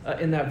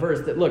in that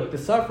verse that, look, the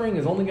suffering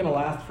is only going to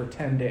last for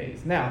 10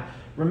 days. Now,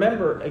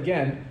 remember,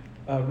 again,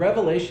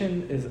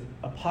 Revelation is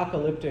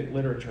apocalyptic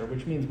literature,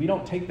 which means we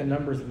don't take the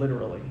numbers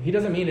literally. He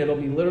doesn't mean it'll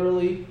be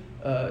literally,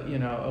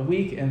 a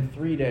week and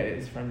 3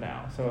 days from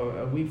now. So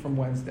a week from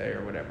Wednesday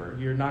or whatever.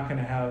 You're not going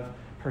to have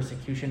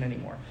persecution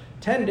anymore.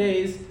 10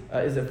 days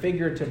is a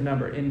figurative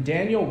number. In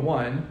Daniel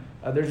 1,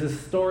 there's a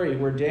story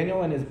where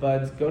Daniel and his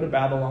buds go to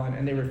Babylon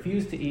and they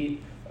refuse to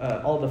eat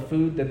all the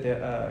food that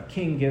the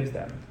king gives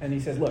them. And he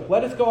says, look,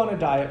 let us go on a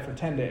diet for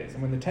 10 days.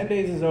 And when the 10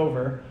 days is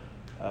over,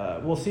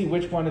 we'll see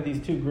which one of these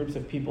two groups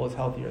of people is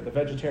healthier, the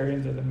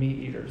vegetarians or the meat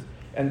eaters.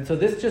 And so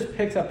this just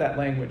picks up that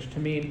language to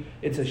mean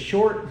it's a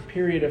short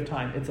period of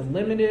time. It's a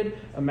limited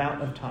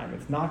amount of time.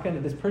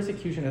 This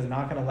persecution is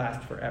not going to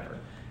last forever.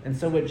 And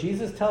so what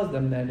Jesus tells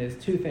them then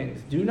is two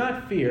things. Do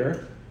not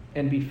fear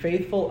and be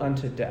faithful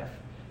unto death.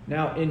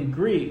 Now, in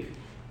Greek,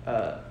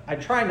 I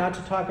try not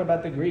to talk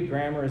about the Greek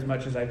grammar as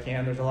much as I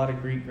can. There's a lot of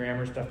Greek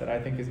grammar stuff that I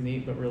think is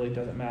neat, but really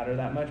doesn't matter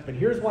that much. But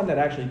here's one that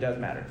actually does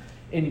matter.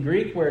 In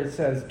Greek, where it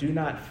says, do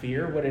not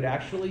fear, what it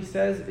actually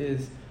says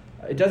is,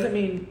 it doesn't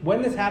mean,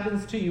 when this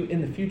happens to you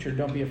in the future,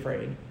 don't be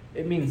afraid.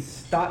 It means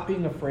stop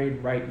being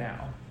afraid right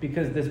now.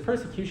 Because this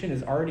persecution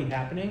is already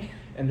happening,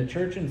 and the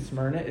church in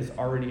Smyrna is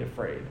already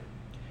afraid.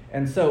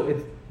 And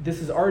so this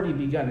has already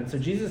begun. And so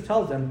Jesus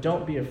tells them,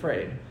 don't be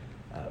afraid.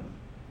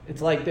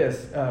 It's like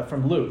this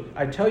from Luke.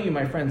 I tell you,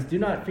 my friends, do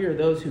not fear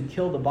those who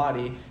kill the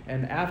body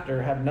and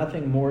after have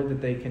nothing more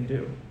that they can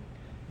do.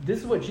 This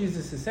is what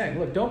Jesus is saying.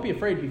 Look, don't be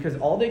afraid because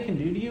all they can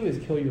do to you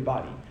is kill your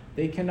body.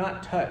 They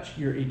cannot touch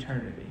your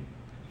eternity.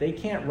 They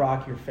can't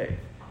rock your faith.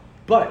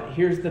 But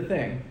here's the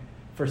thing.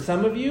 For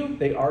some of you,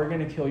 they are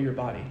going to kill your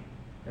body.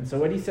 And so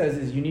what he says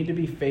is you need to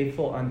be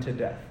faithful unto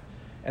death.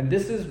 And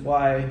this is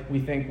why we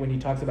think when he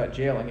talks about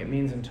jailing, it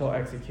means until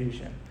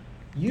execution.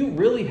 You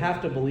really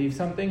have to believe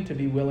something to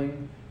be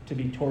willing to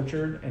be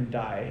tortured and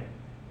die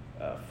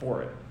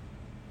for it.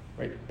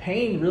 Right?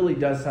 Pain really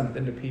does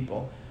something to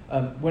people.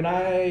 When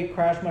I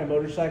crashed my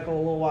motorcycle a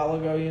little while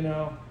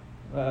ago,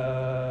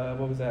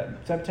 what was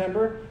that,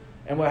 September?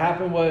 And what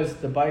happened was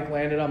the bike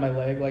landed on my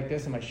leg like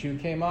this and my shoe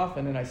came off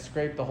and then I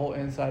scraped the whole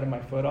inside of my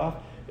foot off.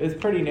 It was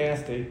pretty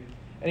nasty.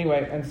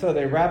 Anyway, and so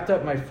they wrapped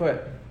up my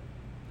foot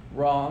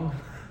wrong.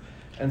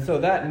 And so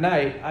that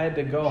night I had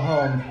to go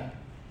home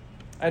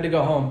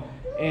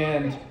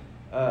and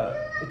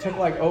it took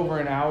like over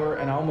an hour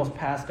and I almost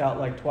passed out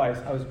like twice.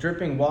 I was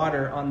dripping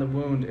water on the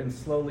wound and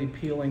slowly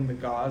peeling the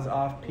gauze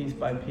off piece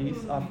by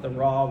piece off the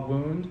raw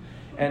wound.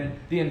 And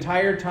the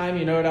entire time,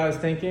 you know what I was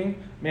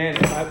thinking? Man,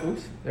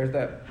 there's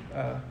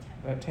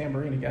that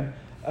tambourine again.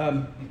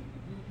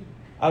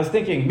 I was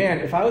thinking, man,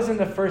 if I was in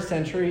the first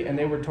century and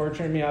they were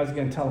torturing me, I was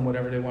going to tell them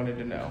whatever they wanted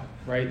to know,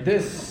 right?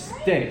 This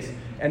stinks.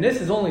 And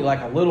this is only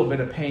like a little bit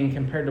of pain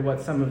compared to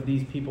what some of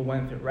these people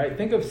went through, right?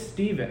 Think of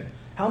Stephen.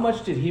 How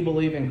much did he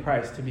believe in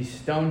Christ to be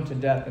stoned to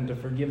death and to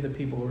forgive the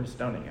people who were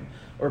stoning him?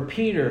 Or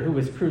Peter, who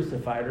was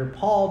crucified, or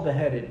Paul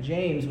beheaded,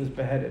 James was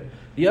beheaded.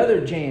 The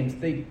other James,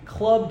 they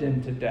clubbed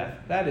him to death.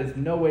 That is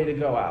no way to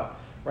go out,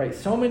 right?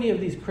 So many of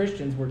these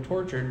Christians were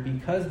tortured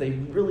because they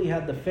really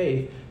had the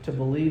faith to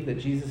believe that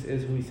Jesus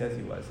is who he says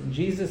he was. And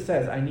Jesus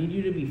says, I need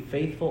you to be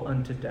faithful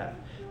unto death.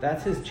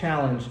 That's his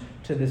challenge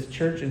to this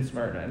church in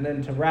Smyrna. And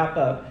then to wrap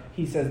up,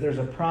 he says there's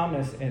a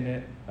promise in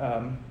it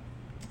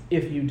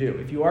if you do.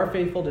 If you are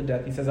faithful to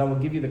death, he says, I will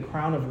give you the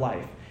crown of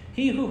life.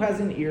 He who has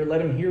an ear,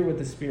 let him hear what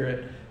the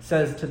Spirit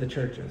says to the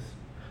churches.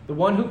 The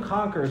one who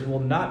conquers will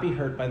not be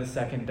hurt by the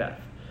second death.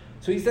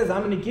 So he says,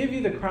 I'm going to give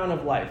you the crown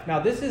of life. Now,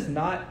 this is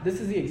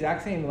the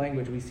exact same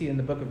language we see in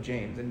the book of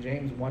James, in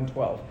James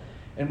 1:12.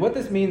 And what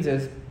this means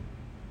is,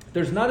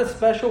 there's not a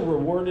special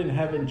reward in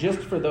heaven just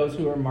for those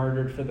who are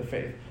martyred for the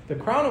faith. The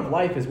crown of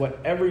life is what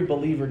every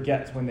believer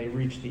gets when they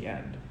reach the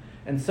end.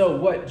 And so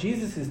what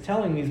Jesus is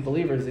telling these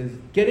believers is,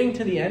 getting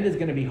to the end is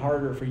going to be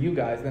harder for you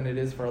guys than it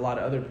is for a lot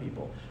of other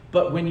people.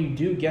 But when you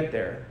do get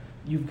there,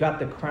 you've got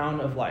the crown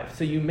of life.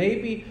 So you may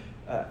be,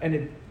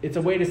 it's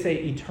a way to say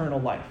eternal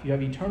life. You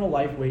have eternal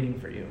life waiting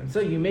for you. And so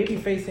you may be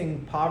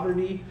facing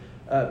poverty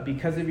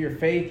because of your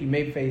faith. You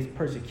may face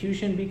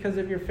persecution because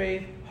of your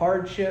faith,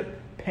 hardship,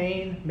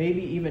 pain,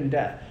 maybe even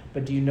death.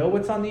 But do you know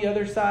what's on the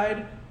other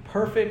side?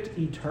 Perfect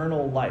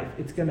eternal life.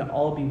 It's going to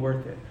all be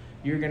worth it.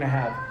 You're going to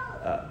have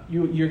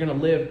you're going to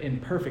live in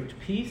perfect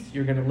peace.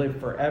 You're going to live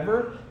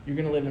forever. You're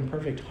going to live in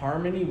perfect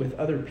harmony with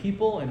other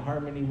people, in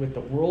harmony with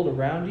the world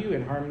around you,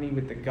 in harmony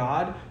with the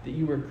God that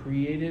you were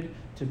created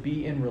to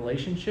be in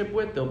relationship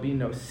with. There'll be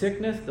no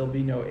sickness. There'll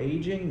be no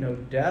aging, no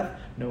death,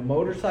 no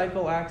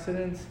motorcycle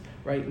accidents,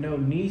 right? No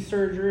knee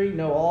surgery,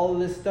 no all of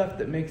this stuff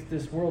that makes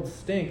this world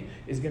stink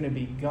is going to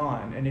be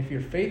gone. And if you're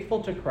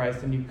faithful to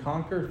Christ and you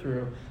conquer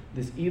through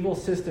this evil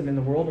system in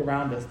the world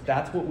around us,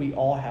 that's what we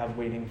all have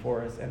waiting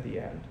for us at the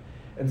end.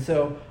 And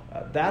so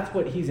that's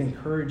what he's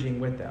encouraging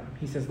with them.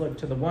 He says, look,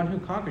 to the one who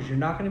conquers, you're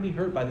not going to be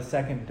hurt by the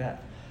second death.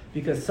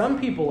 Because some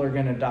people are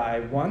going to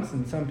die once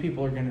and some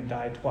people are going to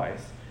die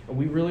twice. And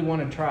we really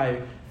want to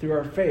try, through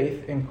our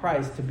faith in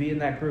Christ, to be in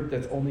that group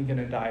that's only going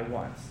to die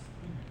once.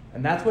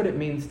 And that's what it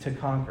means to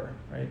conquer,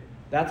 right?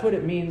 That's what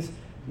it means.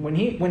 When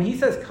he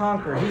says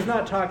conquer, he's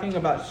not talking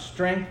about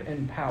strength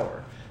and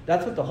power.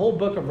 That's what the whole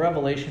book of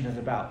Revelation is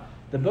about.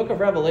 The book of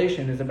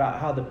Revelation is about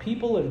how the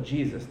people of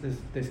Jesus,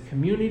 this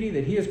community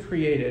that he has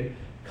created,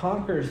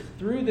 conquers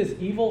through this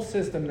evil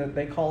system that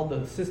they call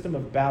the system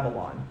of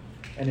Babylon.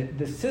 And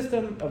the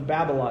system of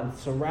Babylon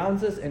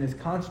surrounds us and is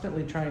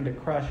constantly trying to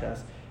crush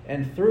us.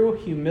 And through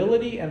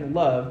humility and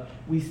love,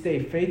 we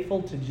stay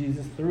faithful to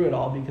Jesus through it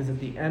all, because at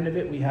the end of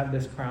it, we have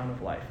this crown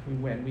of life. We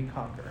win, we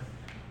conquer.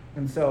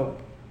 And so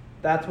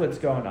that's what's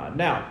going on.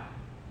 Now,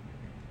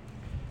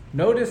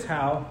 notice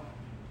how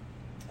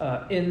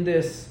in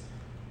this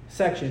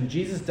section,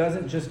 Jesus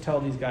doesn't just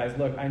tell these guys,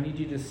 look, I need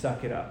you to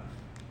suck it up.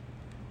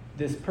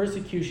 This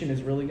persecution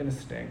is really going to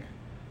stink,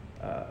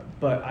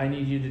 but I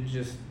need you to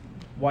just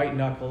white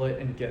knuckle it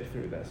and get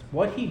through this.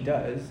 What he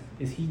does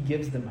is he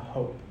gives them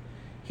hope.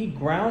 He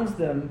grounds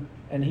them,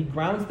 and he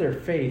grounds their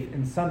faith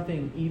in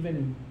something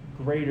even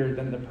greater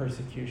than the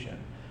persecution.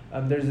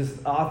 There's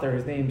this author,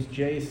 his name's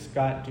J.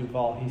 Scott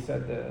Duvall. He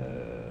said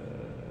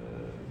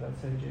does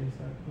that say J.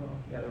 Scott? Oh,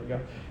 yeah, there we go.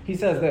 He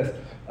says this,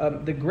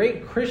 the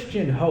great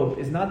Christian hope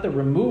is not the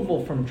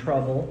removal from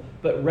trouble,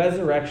 but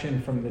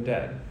resurrection from the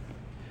dead.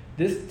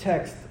 This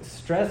text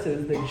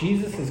stresses that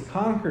Jesus has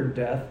conquered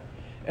death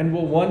and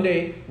will one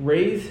day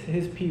raise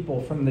his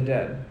people from the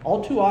dead.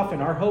 All too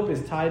often, our hope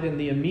is tied in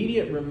the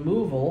immediate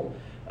removal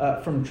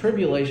from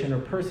tribulation or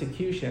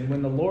persecution,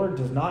 when the Lord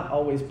does not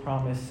always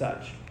promise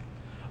such.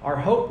 Our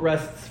hope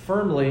rests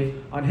firmly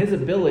on his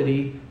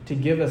ability to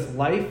give us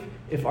life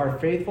if our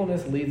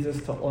faithfulness leads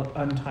us to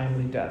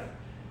untimely death.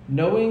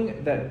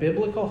 Knowing that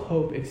biblical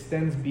hope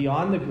extends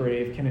beyond the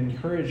grave can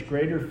encourage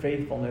greater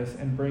faithfulness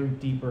and bring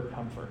deeper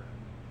comfort.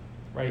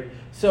 Right?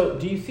 So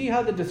do you see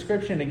how the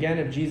description again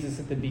of Jesus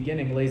at the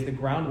beginning lays the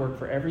groundwork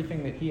for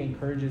everything that he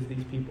encourages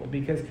these people?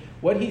 Because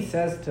what he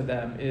says to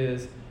them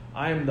is,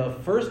 I am the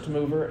first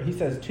mover. He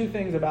says two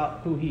things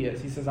about who he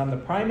is. He says, I'm the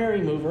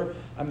primary mover,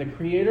 I'm the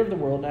creator of the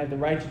world, and I have the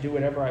right to do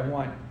whatever I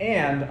want,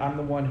 and I'm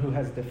the one who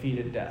has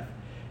defeated death.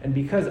 And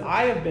because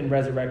I have been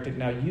resurrected,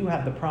 now you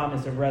have the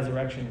promise of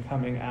resurrection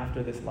coming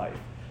after this life.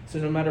 So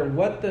no matter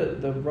what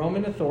the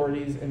Roman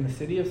authorities in the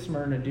city of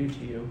Smyrna do to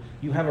you,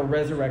 you have a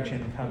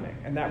resurrection coming.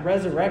 And that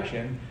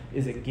resurrection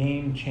is a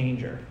game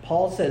changer.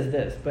 Paul says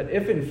this, but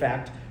if in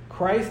fact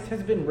Christ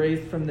has been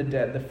raised from the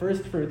dead, the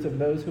first fruits of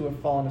those who have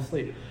fallen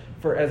asleep.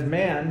 For as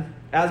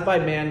by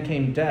man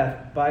came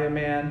death, by a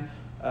man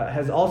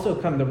has also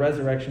come the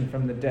resurrection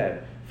from the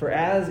dead. For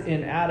as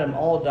in Adam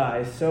all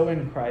die, so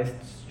in Christ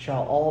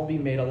shall all be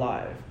made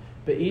alive,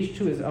 but each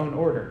to his own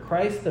order.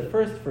 Christ the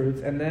first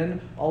fruits, and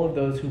then all of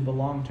those who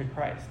belong to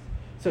Christ.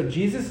 So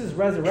Jesus'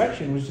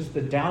 resurrection was just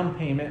the down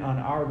payment on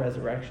our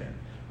resurrection,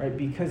 right?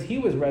 Because he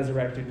was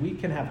resurrected, we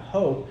can have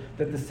hope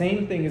that the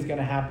same thing is going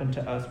to happen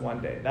to us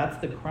one day. That's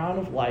the crown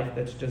of life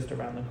that's just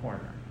around the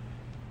corner.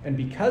 And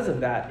because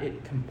of that,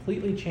 it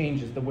completely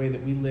changes the way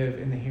that we live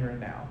in the here and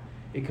now.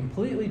 It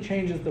completely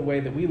changes the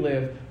way that we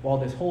live while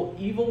this whole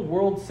evil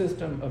world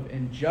system of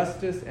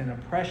injustice and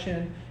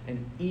oppression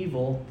and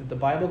evil that the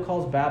Bible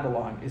calls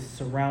Babylon is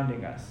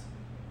surrounding us.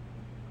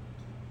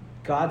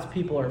 God's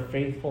people are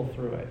faithful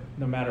through it,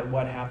 no matter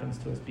what happens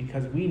to us,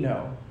 because we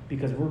know,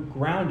 because we're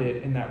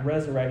grounded in that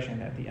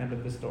resurrection at the end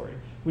of the story,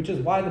 which is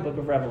why the book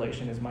of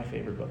Revelation is my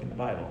favorite book in the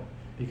Bible,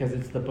 because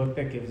it's the book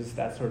that gives us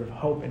that sort of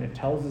hope, and it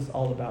tells us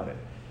all about it.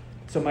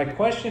 So my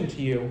question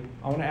to you,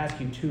 I want to ask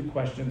you two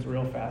questions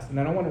real fast, and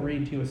then I want to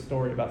read to you a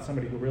story about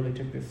somebody who really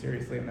took this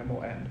seriously, and then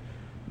we'll end.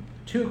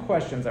 Two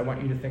questions I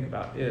want you to think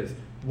about is,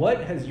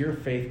 what has your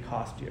faith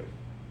cost you?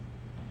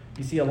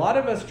 You see, a lot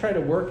of us try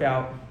to work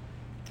out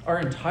our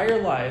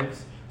entire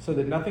lives so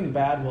that nothing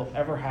bad will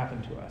ever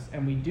happen to us,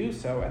 and we do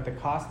so at the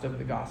cost of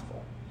the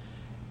gospel.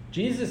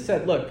 Jesus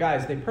said, look,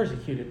 guys, they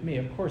persecuted me.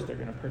 Of course they're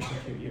going to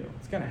persecute you.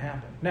 It's going to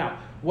happen. Now,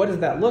 what does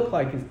that look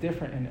like is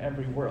different in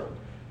every world.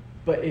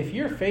 But if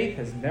your faith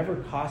has never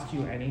cost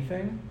you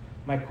anything,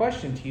 my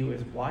question to you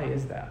is, why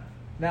is that?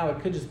 Now,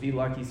 it could just be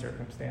lucky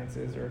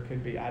circumstances, or it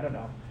could be, I don't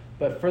know.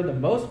 But for the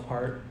most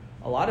part,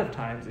 a lot of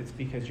times it's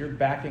because you're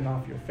backing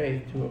off your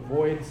faith to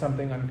avoid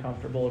something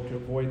uncomfortable, to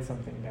avoid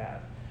something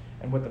bad.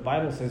 And what the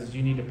Bible says is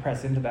you need to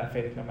press into that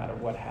faith no matter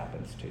what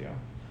happens to you.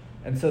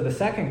 And so the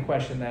second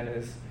question then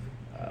is,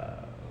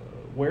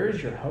 where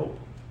is your hope?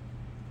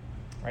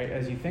 Right?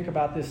 As you think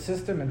about this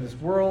system and this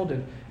world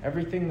and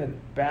everything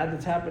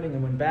that's happening,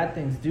 and when bad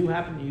things do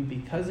happen to you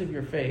because of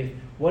your faith,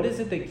 what is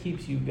it that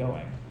keeps you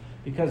going?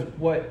 Because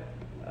what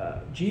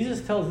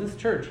Jesus tells this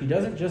church, he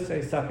doesn't just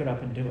say, suck it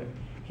up and do it.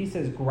 He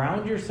says,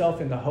 ground yourself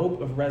in the hope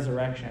of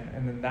resurrection,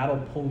 and then that'll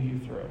pull you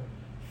through.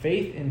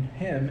 Faith in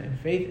him and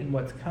faith in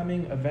what's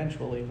coming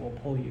eventually will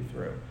pull you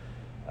through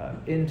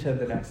into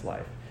the next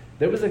life.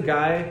 There was a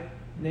guy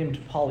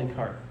named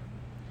Polycarp,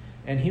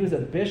 and he was a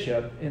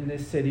bishop in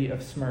this city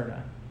of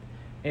Smyrna.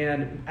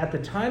 And at the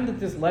time that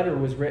this letter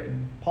was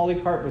written,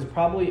 Polycarp was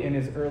probably in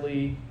his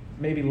early,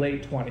 maybe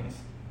late 20s.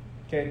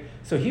 Okay,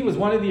 so he was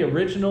one of the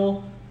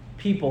original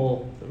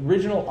people,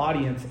 original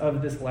audience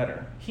of this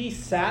letter. He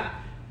sat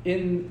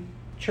in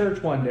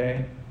church one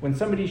day when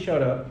somebody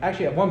showed up.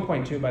 Actually, at one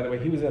point too, by the way,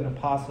 he was an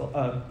apostle,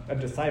 a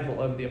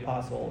disciple of the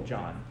apostle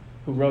John,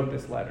 who wrote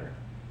this letter.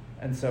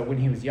 And so when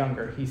he was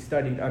younger, he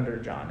studied under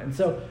John. And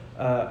so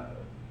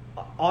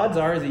odds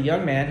are, as a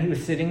young man, he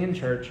was sitting in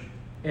church,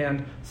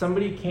 and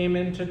somebody came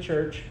into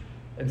church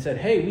and said,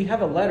 hey, we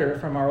have a letter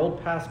from our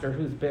old pastor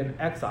who's been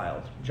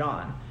exiled,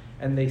 John.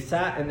 And they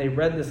sat and they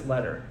read this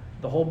letter,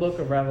 the whole book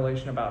of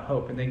Revelation about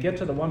hope. And they get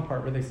to the one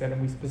part where they said, and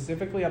we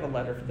specifically have a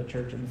letter for the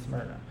church in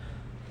Smyrna.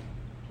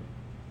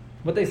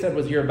 What they said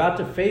was, you're about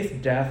to face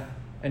death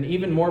and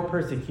even more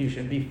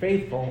persecution. Be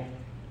faithful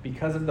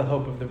because of the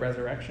hope of the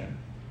resurrection.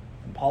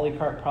 And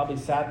Polycarp probably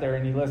sat there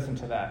and he listened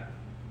to that,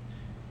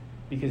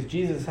 because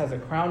Jesus has a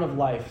crown of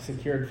life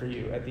secured for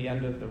you at the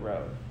end of the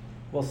road.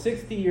 Well,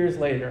 60 years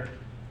later,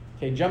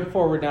 okay, jump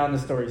forward down the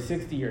story,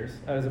 60 years.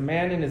 As a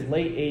man in his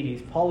late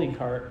 80s,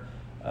 Polycarp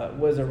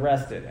was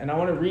arrested. And I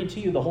want to read to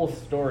you the whole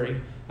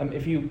story.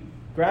 If you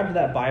grabbed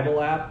that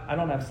Bible app, I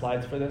don't have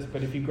slides for this,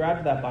 but if you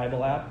grabbed that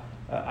Bible app,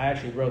 I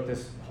actually wrote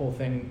this whole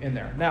thing in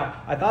there.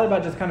 Now, I thought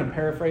about just kind of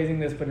paraphrasing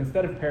this, but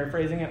instead of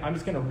paraphrasing it, I'm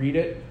just going to read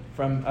it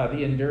from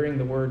the Enduring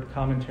the Word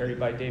commentary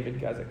by David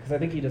Guzik, because I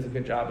think he does a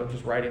good job of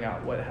just writing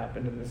out what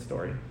happened in this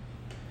story.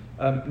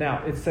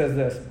 Now, it says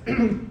this.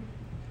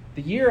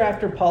 The year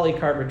after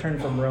Polycarp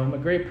returned from Rome, a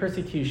great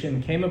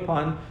persecution came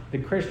upon the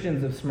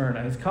Christians of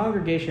Smyrna. His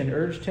congregation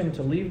urged him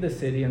to leave the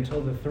city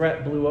until the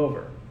threat blew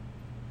over.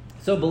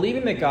 So,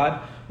 believing that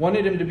God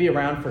wanted him to be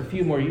around for a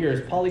few more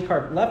years,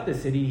 Polycarp left the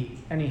city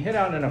and he hid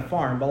out in a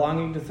farm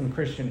belonging to some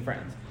Christian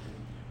friends.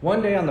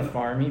 One day on the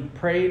farm,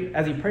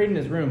 as he prayed in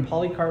his room,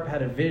 Polycarp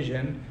had a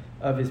vision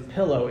of his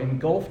pillow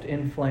engulfed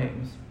in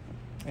flames.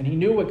 And he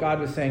knew what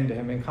God was saying to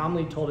him and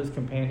calmly told his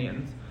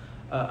companions,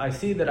 I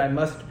see that I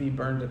must be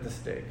burned at the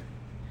stake.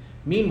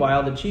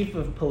 Meanwhile, the chief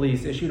of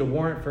police issued a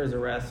warrant for his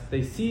arrest.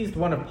 They seized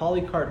one of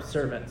Polycarp's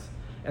servants,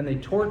 and they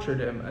tortured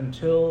him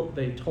until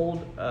he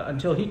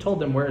told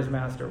them where his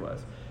master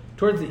was.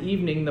 Towards the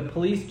evening, the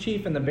police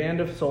chief and the band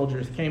of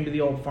soldiers came to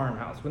the old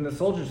farmhouse. When the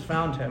soldiers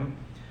found him,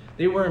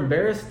 they were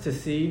embarrassed to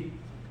see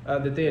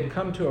that they had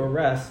come to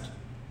arrest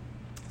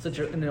such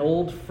an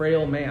old,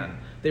 frail man.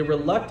 They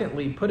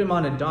reluctantly put him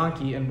on a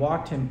donkey and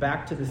walked him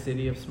back to the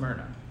city of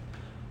Smyrna.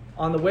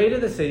 On the way to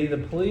the city, the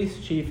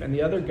police chief and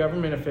the other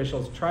government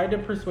officials tried to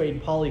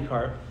persuade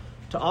Polycarp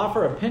to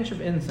offer a pinch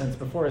of incense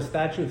before a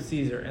statue of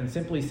Caesar and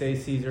simply say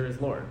Caesar is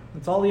Lord.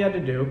 That's all he had to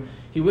do.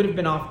 He would have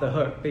been off the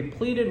hook. They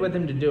pleaded with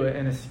him to do it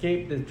and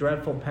escape the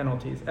dreadful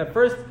penalties. At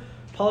first,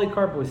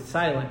 Polycarp was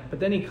silent, but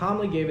then he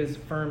calmly gave his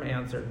firm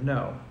answer,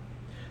 no.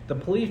 The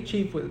police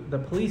chief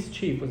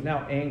was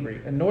now angry.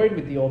 Annoyed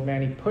with the old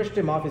man, he pushed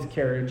him off his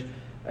carriage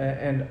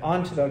and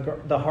onto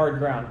the hard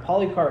ground.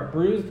 Polycarp,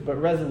 bruised but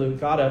resolute,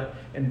 got up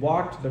and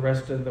walked the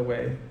rest of the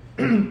way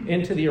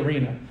into the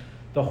arena.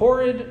 The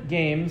horrid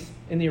games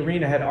in the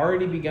arena had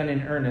already begun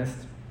in earnest,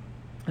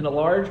 and a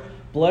large,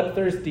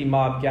 bloodthirsty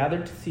mob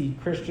gathered to see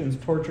Christians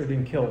tortured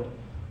and killed.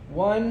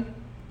 One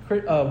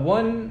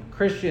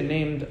Christian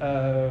named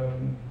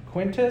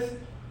Quintus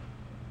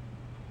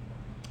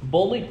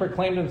boldly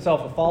proclaimed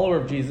himself a follower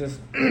of Jesus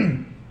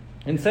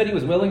and said he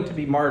was willing to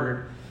be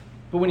martyred.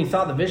 But when he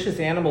saw the vicious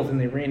animals in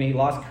the arena, he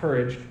lost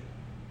courage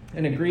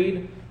and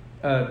agreed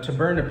to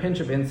burn a pinch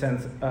of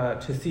incense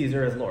to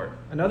Caesar as Lord.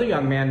 Another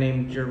young man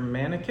named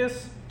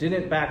Germanicus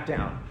didn't back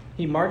down.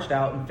 He marched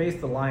out and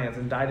faced the lions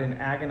and died an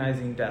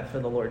agonizing death for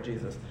the Lord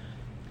Jesus.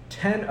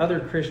 10 other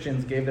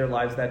Christians gave their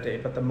lives that day,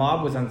 but the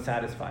mob was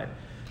unsatisfied.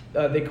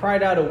 They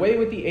cried out, "Away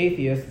with the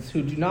atheists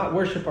who do not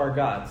worship our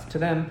gods." To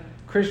them,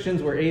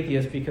 Christians were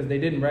atheists because they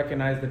didn't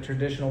recognize the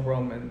traditional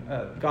Roman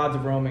gods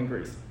of Rome and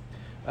Greece.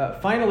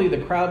 Finally, the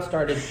crowd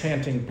started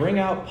chanting, "Bring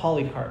out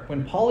Polycarp."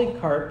 When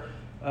Polycarp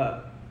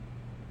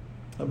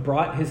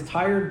brought his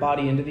tired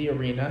body into the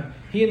arena,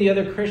 he and the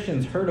other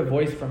Christians heard a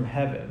voice from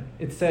heaven.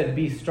 It said,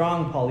 "Be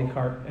strong,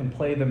 Polycarp, and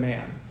play the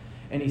man."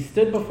 And he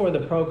stood before the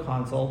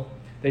proconsul.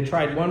 They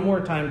tried one more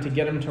time to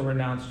get him to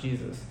renounce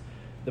Jesus.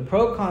 The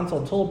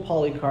proconsul told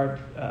Polycarp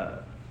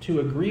to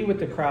agree with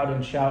the crowd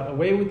and shout,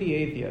 "Away with the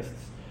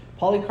atheists."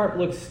 Polycarp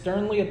looked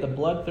sternly at the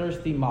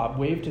bloodthirsty mob,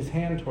 waved his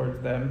hand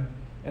towards them,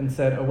 and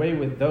said, "Away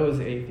with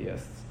those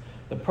atheists."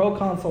 The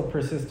proconsul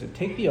persisted,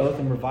 "Take the oath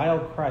and revile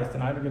Christ,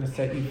 and I'm going to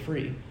set you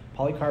free."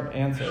 Polycarp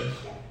answered,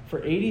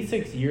 "For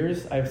 86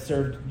 years I have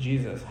served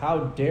Jesus.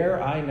 How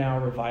dare I now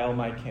revile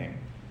my king?"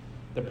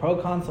 The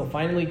proconsul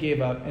finally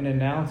gave up and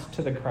announced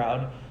to the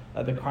crowd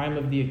the crime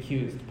of the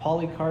accused.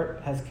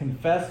 "Polycarp has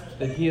confessed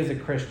that he is a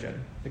Christian."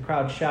 The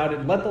crowd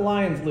shouted, "Let the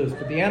lions loose,"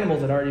 but the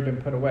animals had already been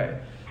put away.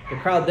 The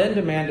crowd then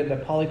demanded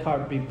that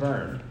Polycarp be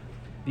burned.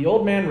 The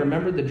old man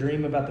remembered the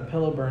dream about the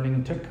pillow burning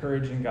and took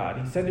courage in God.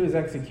 He said to his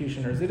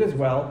executioners, "It is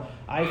well.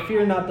 I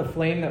fear not the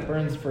flame that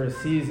burns for a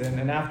season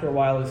and after a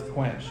while is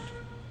quenched."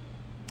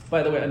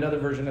 By the way, another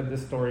version of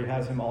this story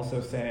has him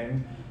also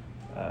saying,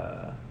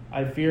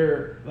 I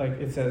fear, like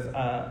it says,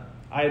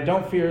 "I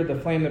don't fear the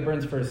flame that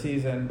burns for a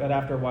season, but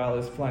after a while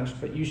is quenched,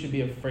 but you should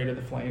be afraid of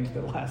the flames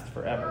that last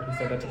forever." He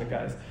said that to the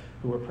guys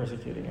who were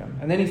persecuting him.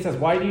 And then he says,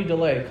 "Why do you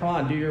delay? Come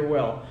on, do your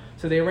will."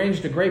 So they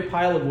arranged a great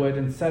pile of wood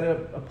and set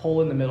up a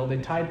pole in the middle. They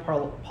tied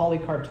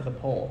Polycarp to the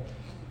pole.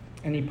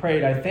 And he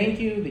prayed, "I thank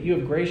you that you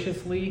have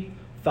graciously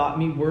thought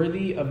me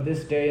worthy of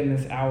this day and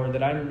this hour,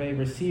 that I may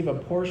receive a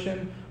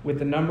portion with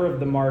the number of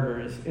the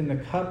martyrs in the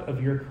cup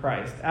of your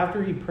Christ."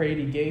 After he prayed,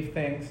 he gave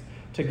thanks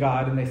to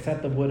God, and they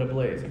set the wood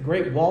ablaze. A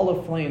great wall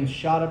of flames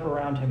shot up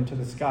around him to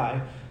the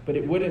sky, but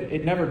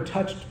it never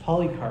touched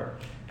Polycarp.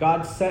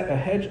 God set a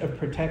hedge of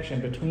protection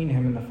between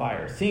him and the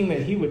fire. Seeing that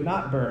he would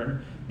not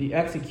burn, the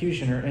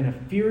executioner, in a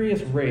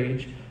furious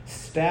rage,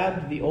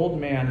 stabbed the old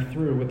man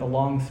through with a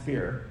long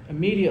spear.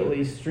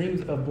 Immediately,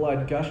 streams of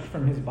blood gushed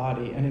from his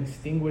body and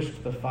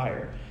extinguished the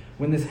fire.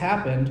 When this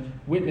happened,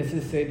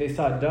 witnesses say they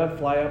saw a dove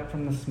fly up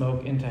from the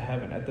smoke into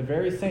heaven. At the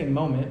very same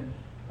moment,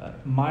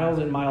 miles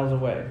and miles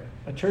away,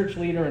 a church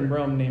leader in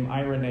Rome named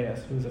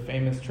Irenaeus, who was a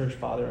famous church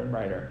father and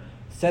writer,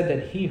 said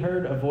that he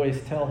heard a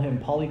voice tell him,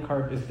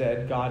 "Polycarp is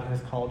dead. God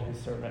has called his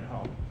servant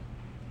home."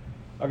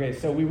 Okay,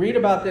 so we read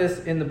about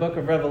this in the book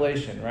of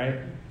Revelation, right?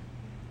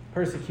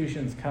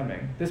 Persecution's coming.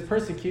 This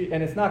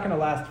and it's not going to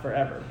last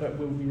forever, but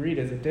what we read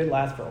is it did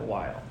last for a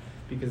while,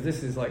 because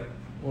this is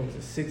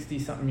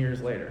 60-something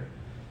years later.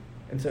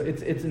 And so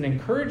it's an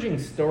encouraging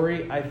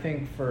story, I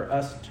think, for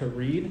us to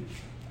read.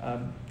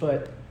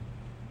 But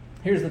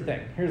here's the thing.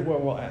 Here's where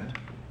we'll end.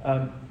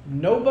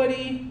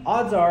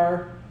 Odds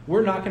are,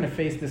 we're not going to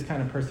face this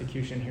kind of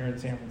persecution here in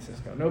San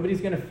Francisco.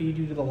 Nobody's going to feed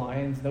you to the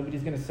lions.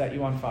 Nobody's going to set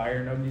you on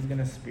fire. Nobody's going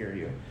to spear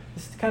you.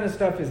 This kind of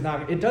stuff is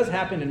not... It does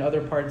happen in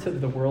other parts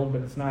of the world,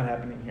 but it's not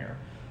happening here.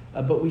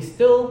 But we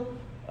still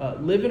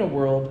live in a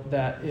world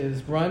that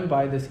is run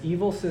by this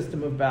evil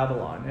system of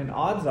Babylon. And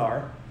odds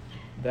are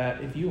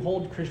that if you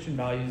hold Christian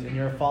values and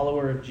you're a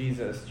follower of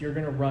Jesus, you're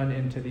going to run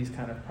into these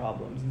kind of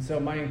problems. And so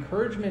my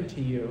encouragement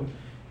to you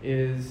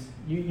is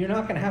you're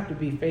not going to have to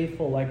be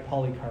faithful like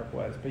Polycarp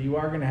was, but you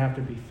are going to have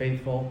to be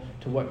faithful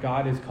to what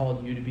God has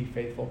called you to be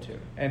faithful to.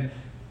 And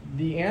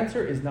the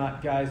answer is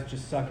not, guys,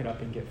 just suck it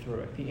up and get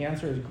through it. The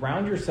answer is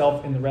ground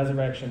yourself in the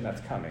resurrection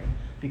that's coming,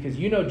 because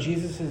you know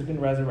Jesus has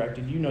been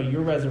resurrected. You know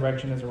your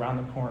resurrection is around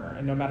the corner.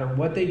 And no matter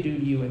what they do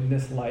to you in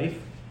this life,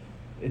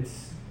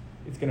 it's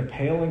going to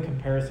pale in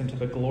comparison to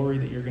the glory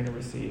that you're going to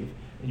receive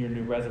in your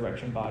new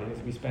resurrection body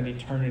as we spend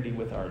eternity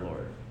with our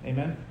Lord.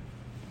 Amen?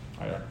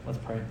 All right, let's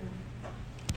pray.